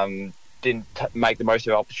didn't make the most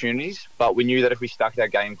of our opportunities, but we knew that if we stuck to our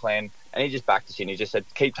game plan, and he just backed us in. He just said,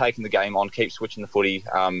 keep taking the game on, keep switching the footy.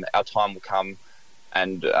 Our time will come,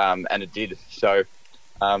 and it did. So,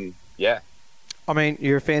 yeah. I mean,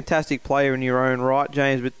 you're a fantastic player in your own right,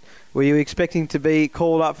 James, but were you expecting to be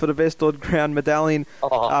called up for the Best On Ground medallion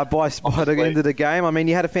by the end of the game? I mean,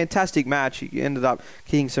 you had a fantastic match. You ended up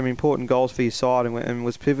kicking some important goals for your side and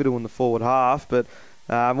was pivotal in the forward half. But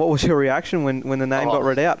what was your reaction when the name got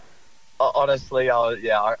read out? Honestly,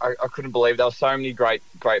 I couldn't believe there were so many great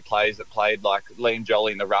players that played. Like Liam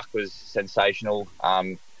Jolly in the ruck was sensational.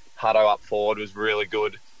 Hutto up forward was really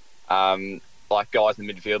good. Like guys in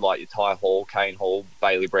the midfield like your Ty Hall, Kane Hall,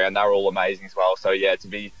 Bailey Brown, they were all amazing as well. So yeah, to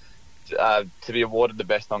be awarded the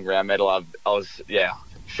Best On Ground medal, I was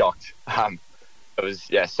shocked. It was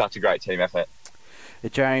such a great team effort.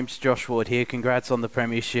 James, Josh Ward here. Congrats on the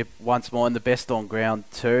premiership once more and the Best On Ground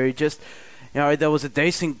too. Just, there was a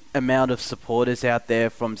decent amount of supporters out there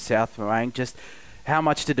from South Morang. Just how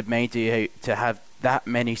much did it mean to you to have that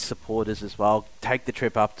many supporters as well? Take the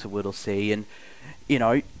trip up to Whittlesea, and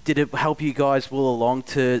did it help you guys will along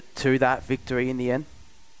to that victory in the end?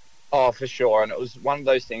 Oh, for sure. And it was one of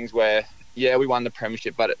those things where, we won the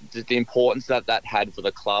premiership, but the importance that had for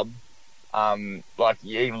the club,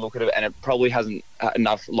 you even look at it, and it probably hasn't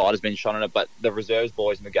enough light has been shone on it, but the reserves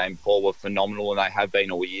boys in the game before were phenomenal, and they have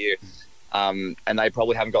been all year. And they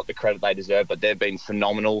probably haven't got the credit they deserve, but they've been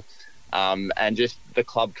phenomenal. And just the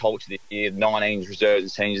club culture this year, 19 reserves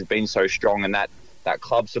and seniors have been so strong, and that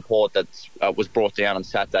club support that was brought down on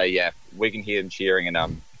Saturday, we can hear them cheering,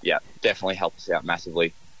 and definitely helped us out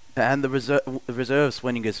massively. And the reserves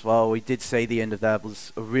winning as well. We did see the end of that. It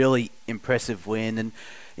was a really impressive win,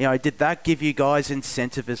 and did that give you guys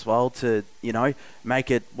incentive as well to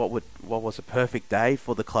make it what was a perfect day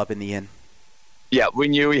for the club in the end? Yeah, we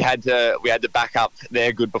knew we had to back up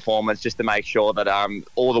their good performance just to make sure that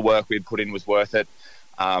all the work we'd put in was worth it.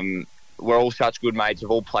 We're all such good mates.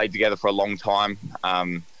 We've all played together for a long time,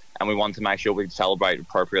 and we wanted to make sure we'd celebrate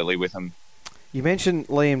appropriately with them. You mentioned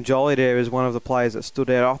Liam Jolly there as one of the players that stood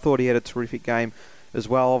out. I thought he had a terrific game as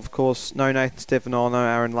well. Of course, no Nathan Stefano, no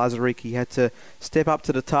Aaron Lazarick. He had to step up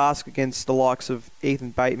to the task against the likes of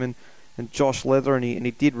Ethan Bateman and Josh Leather, and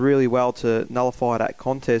he did really well to nullify that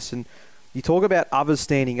contest. And you talk about others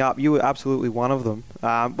standing up. You were absolutely one of them.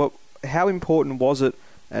 But how important was it,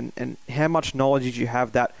 and how much knowledge did you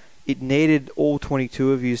have that it needed all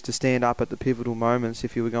 22 of you to stand up at the pivotal moments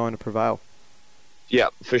if you were going to prevail? Yeah,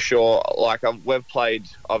 for sure. I've played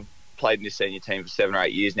in this senior team for 7 or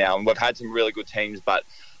 8 years now, and we've had some really good teams, but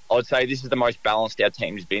I would say this is the most balanced our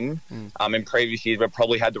team's been. In previous years, we've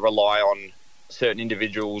probably had to rely on certain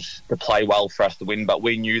individuals to play well for us to win, but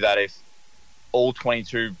we knew that if all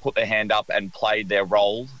 22 put their hand up and played their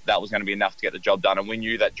role, that was going to be enough to get the job done, and we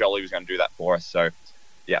knew that Jolly was going to do that for us. So,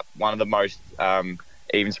 one of the most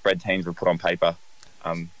even spread teams we put on paper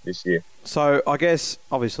this year. So I guess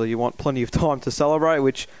obviously you want plenty of time to celebrate,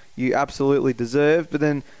 which you absolutely deserve, but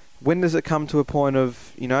then when does it come to a point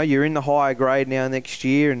of, you're in the higher grade now next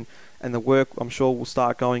year, and the work I'm sure will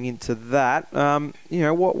start going into that.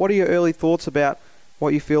 What are your early thoughts about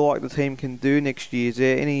what you feel like the team can do next year? Is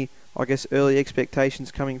there any, early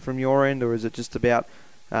expectations coming from your end, or is it just about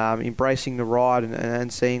embracing the ride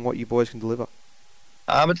and seeing what you boys can deliver?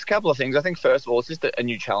 It's a couple of things. I think first of all, it's just a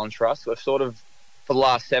new challenge for us. We've sort of, for the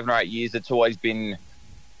last 7 or 8 years, it's always been,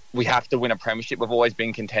 we have to win a premiership. We've always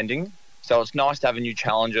been contending. So it's nice to have a new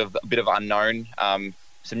challenge of a bit of unknown,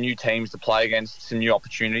 some new teams to play against, some new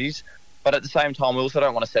opportunities. But at the same time, we also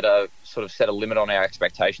don't want to set a limit on our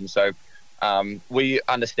expectations. So we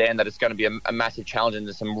understand that it's going to be a massive challenge and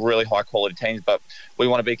there's some really high quality teams, but we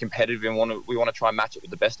want to be competitive and we want to try and match it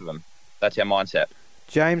with the best of them. That's our mindset.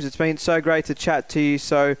 James, it's been so great to chat to you.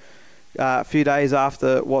 So a few days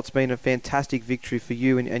after what's been a fantastic victory for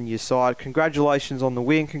you and your side, congratulations on the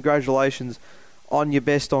win. Congratulations on your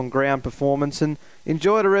best on ground performance, and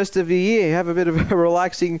enjoy the rest of the year. Have a bit of a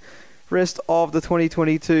relaxing rest of the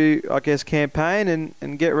 2022, I guess, campaign,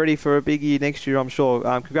 and get ready for a big year next year, I'm sure.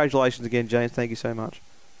 Congratulations again, James. Thank you so much.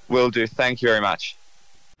 Will do. Thank you very much.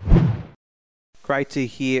 Great to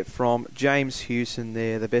hear from James Hewson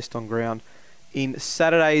there, the best on ground in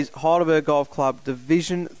Saturday's Heidelberg Golf Club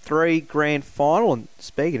Division 3 Grand Final. And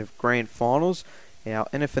speaking of Grand Finals, our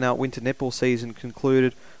NFNL Winter Netball season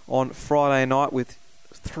concluded on Friday night with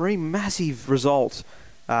 3 massive results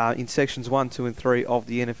in sections 1, 2 and 3 of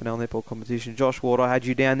the NFNL Netball competition. Josh Ward, I had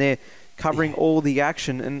you down there covering all the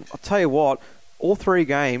action, and I'll tell you what, all 3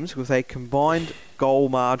 games with a combined goal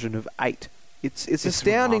margin of 8. It's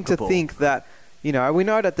astounding remarkable to think that, you know, we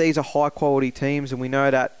know that these are high quality teams and we know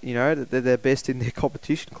that, you know, that they're best in their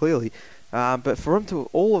competition, clearly. But for them to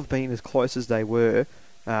all have been as close as they were,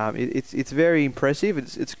 it's very impressive.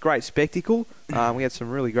 It's a great spectacle. We had some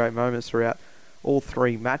really great moments throughout all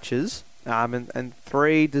 3 matches. And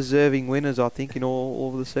 3 deserving winners, I think, in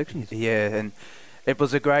all of the sections. Yeah, and it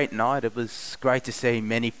was a great night. It was great to see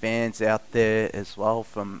many fans out there as well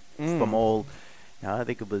from all, you know, I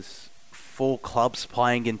think it was 4 clubs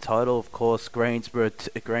playing in total. Of course, Greensborough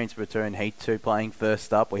 2 and Heat 2 playing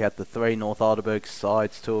first up. We had the 3 North Heidelberg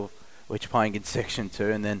sides, 2 of which playing in Section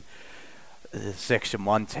 2, and then the Section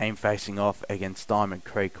 1 team facing off against Diamond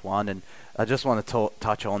Creek 1. And I just want to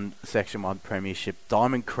touch on Section 1 Premiership.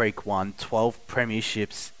 Diamond Creek won 12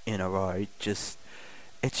 premierships in a row.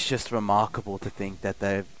 It's just remarkable to think that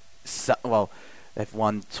they've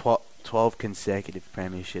won 12 consecutive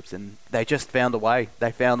premierships, and they just found a way.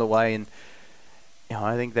 They found a way, and you know,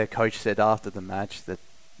 I think their coach said after the match that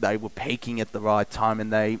they were peaking at the right time,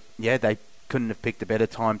 and they couldn't have picked a better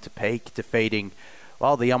time to peak, defeating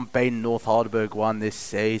the unbeaten North Heidelberg 1 this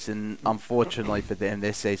season. Unfortunately for them,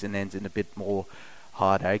 their season ends in a bit more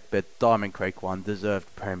heartache, but Diamond Creek 1 deserved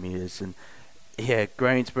premiers. And yeah,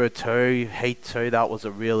 Greensborough 2, Heat 2, that was a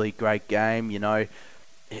really great game. You know,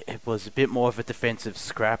 it was a bit more of a defensive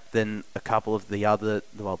scrap than a couple of the other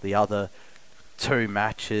 2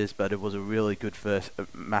 matches, but it was a really good first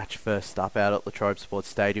up out at Latrobe Sports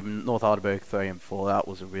Stadium. North Heidelberg 3 and 4, that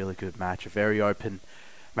was a really good match, a very open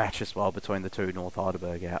match as well between the 2 North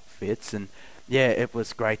Heidelberg outfits. And yeah, it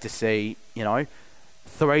was great to see, you know,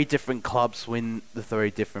 3 different clubs win the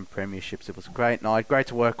 3 different premierships. It was a great night. Great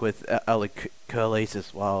to work with Ellie Curleys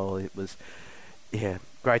as well. It was, yeah,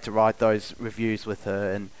 great to write those reviews with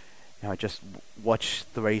her, and you know, just watch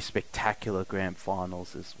 3 spectacular grand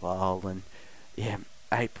finals as well. And yeah,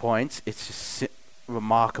 8 points. It's just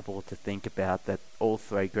remarkable to think about that all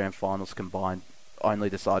 3 grand finals combined only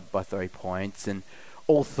decided by 3 points, and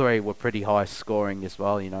all 3 were pretty high scoring as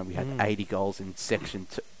well. You know, we had 80 goals in section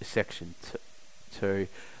 2,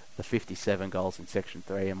 the 57 goals in Section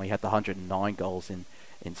 3, and we had the 109 goals in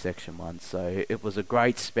Section 1. So it was a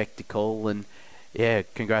great spectacle, and yeah,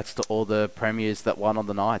 congrats to all the premiers that won on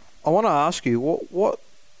the night. I want to ask you, what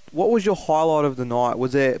was your highlight of the night?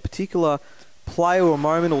 Was there a particular player or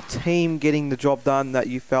moment or team getting the job done that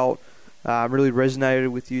you felt really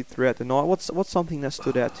resonated with you throughout the night? What's something that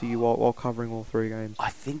stood out to you while covering all 3 games? I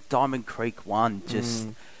think Diamond Creek won.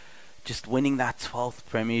 Just winning that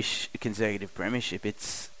 12th consecutive premiership.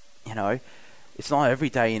 It's, you know, it's not every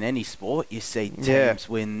day in any sport you see teams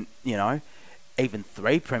win, you know, even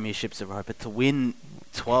 3 premierships in a row, but to win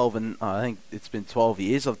 12, and I think it's been 12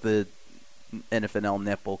 years of the NFNL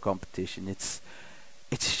netball competition. It's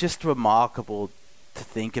just remarkable to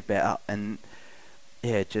think about, and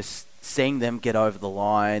yeah, just seeing them get over the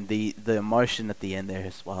line, the emotion at the end there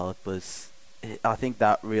as well. I think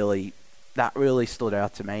that really stood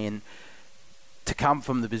out to me, and to come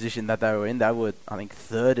from the position that they were in, they were, I think,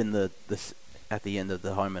 3rd in at the end of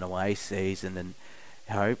the home and away season, and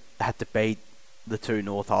you know, had to beat the 2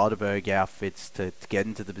 North Heidelberg outfits to get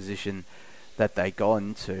into the position that they got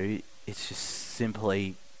into. It's just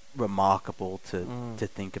simply remarkable to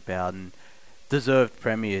think about, and deserved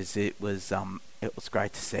premiers. It was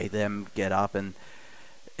great to see them get up, and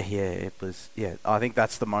Yeah, it was. Yeah, I think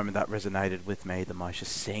that's the moment that resonated with me the most,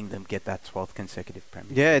 just seeing them get that 12th consecutive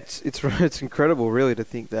premiership. Yeah, it's incredible, really, to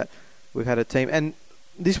think that we've had a team, and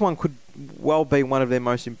this one could well be one of their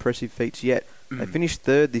most impressive feats yet. They finished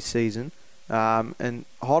third this season, and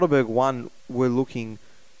Heidelberg 1 were looking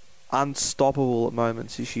unstoppable at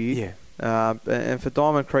moments this year. Yeah. And for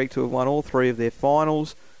Diamond Creek to have won all three of their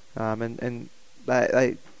finals, and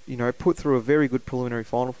they put through a very good preliminary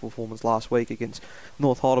final performance last week against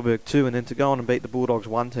North Heidelberg 2, and then to go on and beat the Bulldogs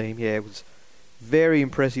 1 team, it was very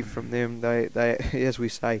impressive from them. They as we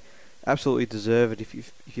say, absolutely deserve it if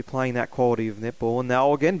you're playing that quality of netball, and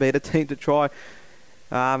they'll again be a team to try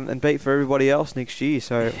and beat for everybody else next year.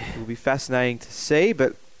 So it will be fascinating to see.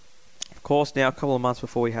 But of course, now a couple of months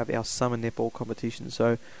before we have our summer netball competition,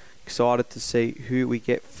 so excited to see who we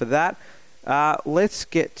get for that. Let's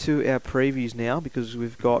get to our previews now, because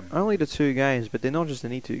we've got only the 2 games, but they're not just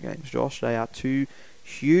any 2 games, Josh. They are 2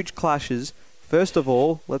 huge clashes. First of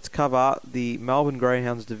all, let's cover the Melbourne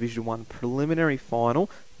Greyhounds Division 1 preliminary final.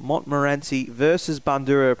 Montmorency versus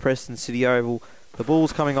Bundoora at Preston City Oval. The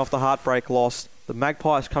Bulls coming off the heartbreak loss. The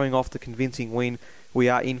Magpies coming off the convincing win. We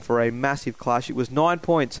are in for a massive clash. It was 9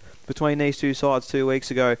 points between these 2 sides 2 weeks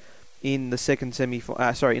ago in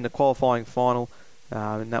the in the qualifying final.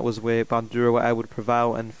 And that was where Bundoora were able to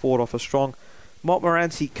prevail and fought off a strong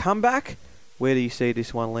Montmorency comeback. Where do you see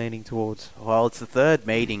this one landing towards? Well, it's the third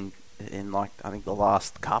meeting in I think the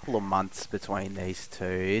last couple of months between these two.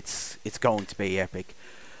 It's going to be epic.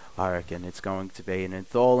 I reckon it's going to be an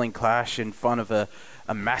enthralling clash in front of a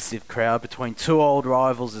massive crowd between 2 old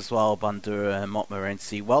rivals as well, Bundoora and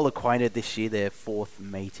Montmorency. Well acquainted this year, their 4th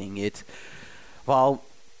meeting.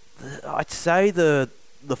 I'd say the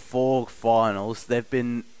 4 finals, they've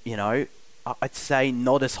been, I'd say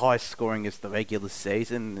not as high scoring as the regular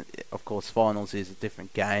season. Of course, finals is a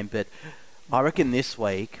different game, but I reckon this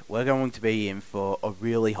week we're going to be in for a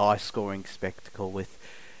really high scoring spectacle with,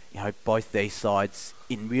 both these sides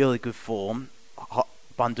in really good form.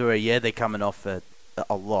 Bundoora, they're coming off a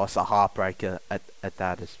loss, a heartbreaker at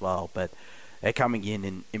that as well, but they're coming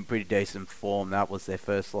in pretty decent form. That was their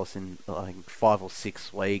first loss in, I think, 5 or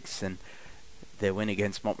 6 weeks, and their win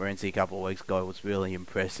against Montmorency a couple of weeks ago was really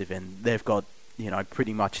impressive, and they've got,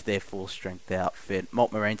 pretty much their full strength outfit.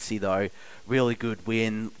 Montmorency, though, really good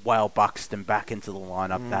win. Whale Buxton back into the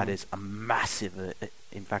lineup. That is a massive,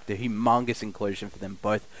 in fact, a humongous inclusion for them,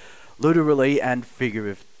 both literally and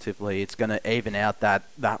figuratively. It's going to even out that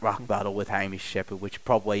ruck battle with Hamish Shepherd, which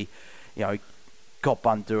probably, got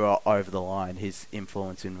Bundoora over the line. His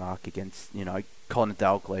influence in ruck against, Connor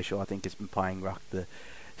Dalgleish, I think, has been playing ruck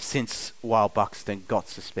since Whale Buxton got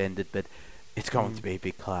suspended, but it's going to be a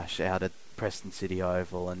big clash out at Preston City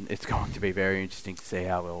Oval, and it's going to be very interesting to see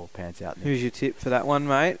how it all pans out. Who's your tip for that one,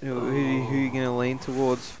 mate? Who are you going to lean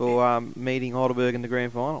towards for meeting Heidelberg in the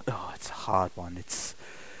grand final? Oh, it's a hard one.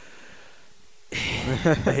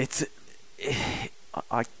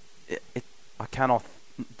 I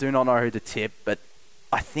do not know who to tip, but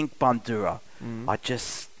I think Bundoora. I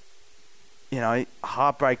just,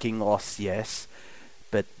 heartbreaking loss, yes,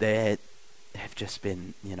 but they've just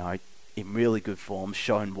been, in really good form,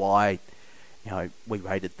 shown why, we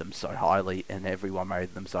rated them so highly, and everyone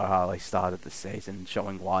rated them so highly started the season,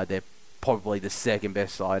 showing why they're probably the second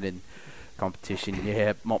best side in competition.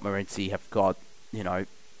 Yeah, Montmorency have got, a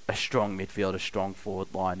strong midfield, a strong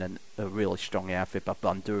forward line, and a really strong outfit, but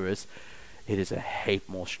Bundoora's, it is a heap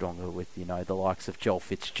more stronger with, the likes of Joel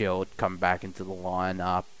Fitzgerald coming back into the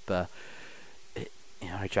lineup,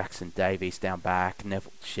 Jackson Davies down back,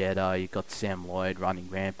 Neville Cheddar, you've got Sam Lloyd running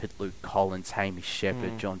rampant, Luke Collins, Hamish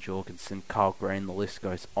Shepherd, John Jorgensen, Carl Green, the list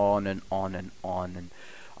goes on and on and on, and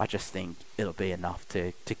I just think it'll be enough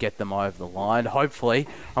to get them over the line. Hopefully,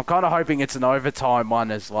 I'm kind of hoping it's an overtime one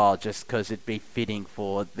as well, just because it'd be fitting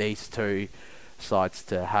for these 2 sides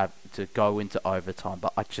to go into overtime,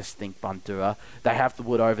 but I just think Bundoora, they have the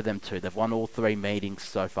wood over them too. They've won all 3 meetings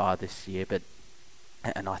so far this year,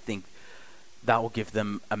 and I think that will give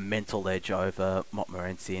them a mental edge over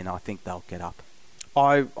Montmorency, and I think they'll get up.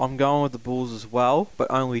 I'm going with the Bulls as well,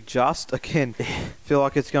 but only just. Again, feel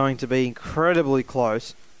like it's going to be incredibly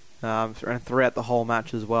close, and throughout the whole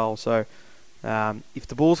match as well. So if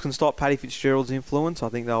the Bulls can stop Paddy Fitzgerald's influence, I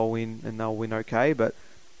think they'll win, and they'll win okay. But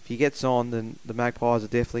if he gets on, then the Magpies are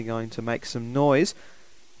definitely going to make some noise.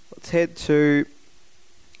 Let's head to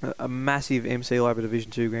a massive MC Labor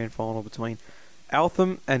Division 2 grand final between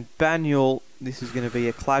Eltham and Banyule. This is going to be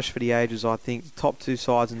a clash for the ages, I think. The top 2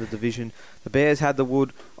 sides in the division. The Bears had the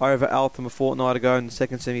wood over Eltham a fortnight ago in the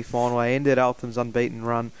second semi-final. They ended Eltham's unbeaten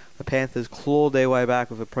run. The Panthers clawed their way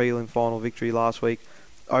back with a prelim final victory last week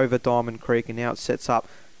over Diamond Creek, and now it sets up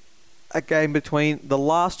a game between the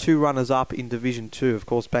last two runners-up in Division 2. Of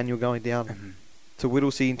course, Banyule going down to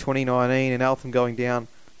Whittlesea in 2019 and Eltham going down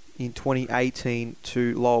in 2018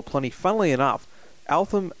 to Lowell Plenty. Funnily enough,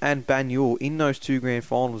 Eltham and Banyule in those two grand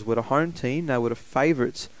finals were the home team. They were the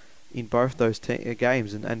favourites in both those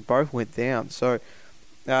games and both went down. So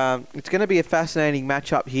it's going to be a fascinating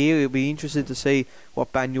matchup here. It'll be interesting to see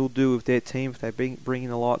what Banyule do with their team, if they bring in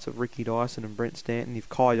the likes of Ricky Dyson and Brent Stanton, if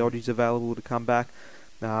Kai Dodge's available to come back.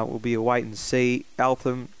 Will be a wait and see.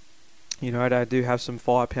 Eltham, they do have some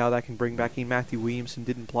firepower they can bring back in. Matthew Williamson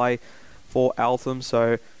didn't play for Eltham,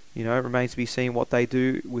 so, it remains to be seen what they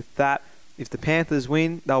do with that. If the Panthers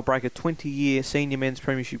win, they'll break a 20-year senior men's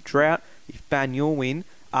premiership drought. If Banyule win,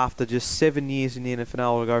 after just 7 years in the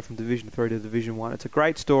NFL, will go from Division 3 to Division 1. It's a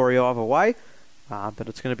great story either way, but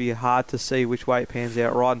it's going to be hard to see which way it pans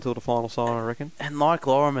out right until the final sign, I reckon. And like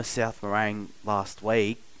Lorimer South Morang last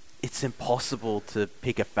week, it's impossible to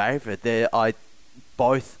pick a favourite.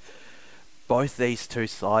 Both these two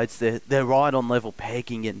sides, they're right on level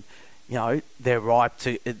pegging, and they're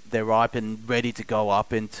ripe and ready to go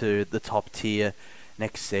up into the top tier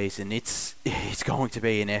next season. It's going to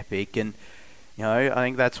be an epic, and I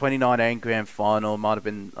think that 2019 grand final might have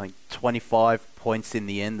been like 25 points in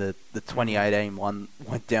the end. The 2018 one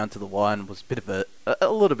went down to the wire and was a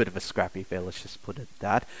little bit of a scrappy affair. Let's just put it at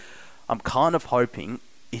that. I'm kind of hoping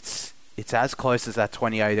it's as close as that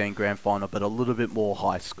 2018 grand final, but a little bit more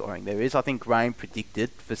high scoring. There is, I think, rain predicted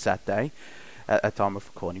for Saturday at time of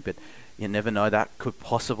recording, but you never know, that could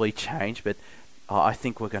possibly change. But I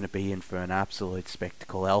think we're going to be in for an absolute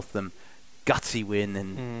spectacle. Eltham, gutsy win,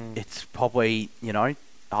 and it's probably,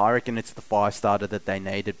 I reckon it's the fire starter that they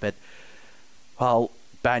needed. But, well,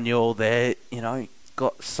 Banyule, they're,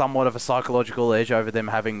 got somewhat of a psychological edge over them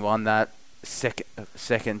having won that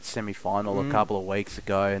second semi-final a couple of weeks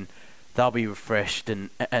ago, and they'll be refreshed and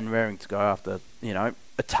raring to go after,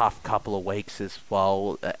 a tough couple of weeks as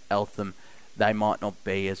well. Eltham, they might not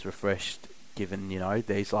be as refreshed given,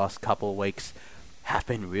 these last couple of weeks have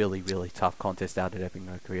been really, really tough contests out at Epping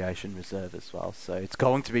Recreation Reserve as well. So it's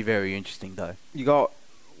going to be very interesting, though. You got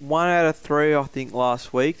 1 out of 3, I think,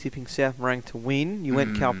 last week, tipping South Morang to win. You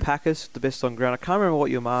went Kalpakis, the best on ground. I can't remember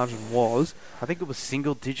what your margin was. I think it was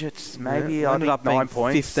single digits, maybe. Yeah, I ended up 9 being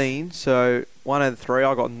points. 15, so 1 out of 3,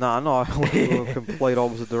 I got none. I went in a complete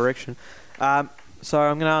opposite direction. So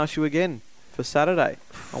I'm going to ask you again for Saturday.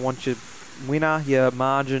 I want your winner, your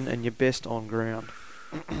margin, and your best on ground.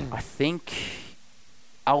 I think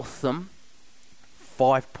Eltham,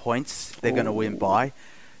 5 points they're going to win by,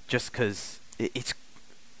 just because it's...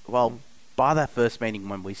 Well, by that first meeting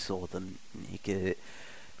when we saw them, Nick,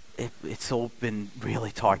 it's all been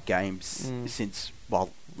really tight games since,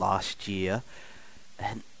 last year.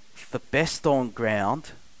 And for best on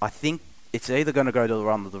ground, I think it's either going to go to the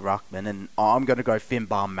run of the ruckman, and I'm going to go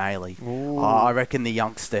Finbar Maley. I reckon the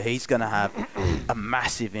youngster, he's going to have a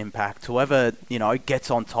massive impact. Whoever,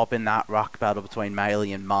 gets on top in that ruck battle between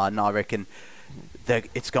Maley and Martin, I reckon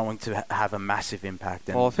it's going to have a massive impact.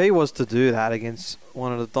 And if he was to do that against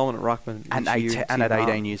one of the dominant ruckmen and at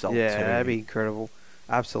 18 years old, yeah, too. That'd be incredible.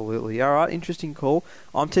 Absolutely. All right, interesting call.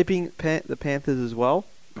 I'm tipping the Panthers as well.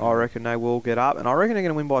 I reckon they will get up, and I reckon they're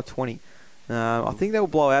going to win by 20. I think they'll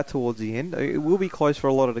blow out towards the end. It will be close for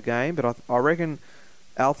a lot of the game, but I reckon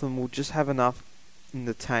Eltham will just have enough in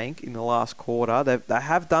the tank in the last quarter. They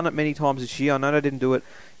have done it many times this year. I know they didn't do it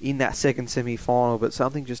in that second semi-final, but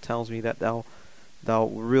something just tells me that they'll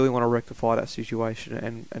really want to rectify that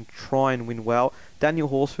situation and try and win well. Daniel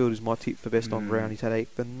Horsfield is my tip for best on ground. He's had a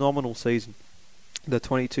phenomenal season, the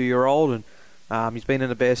 22-year-old, and he's been in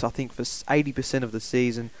the best, I think, for 80% of the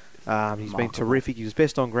season. He's been terrific. He was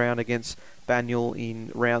best on ground against Banyule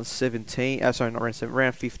in round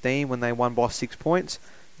 15 when they won by 6 points.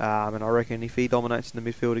 And I reckon if he dominates in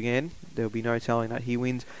the midfield again, there'll be no telling that he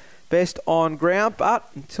wins best on ground. But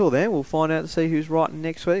until then, we'll find out to see who's right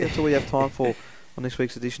next week. That's all we have time for on this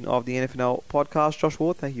week's edition of the NFNL podcast. Josh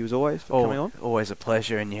Ward, thank you as always for coming on. Always a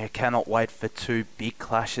pleasure, and cannot wait for 2 big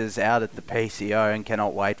clashes out at the PCO, and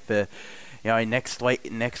cannot wait for next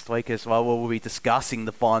week as well. We'll be discussing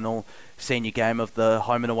the final senior game of the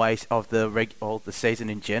home and away of the season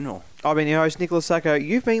in general. I've been your host, Nicholas Sacco.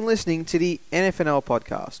 You've been listening to the NFNL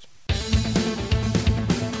podcast.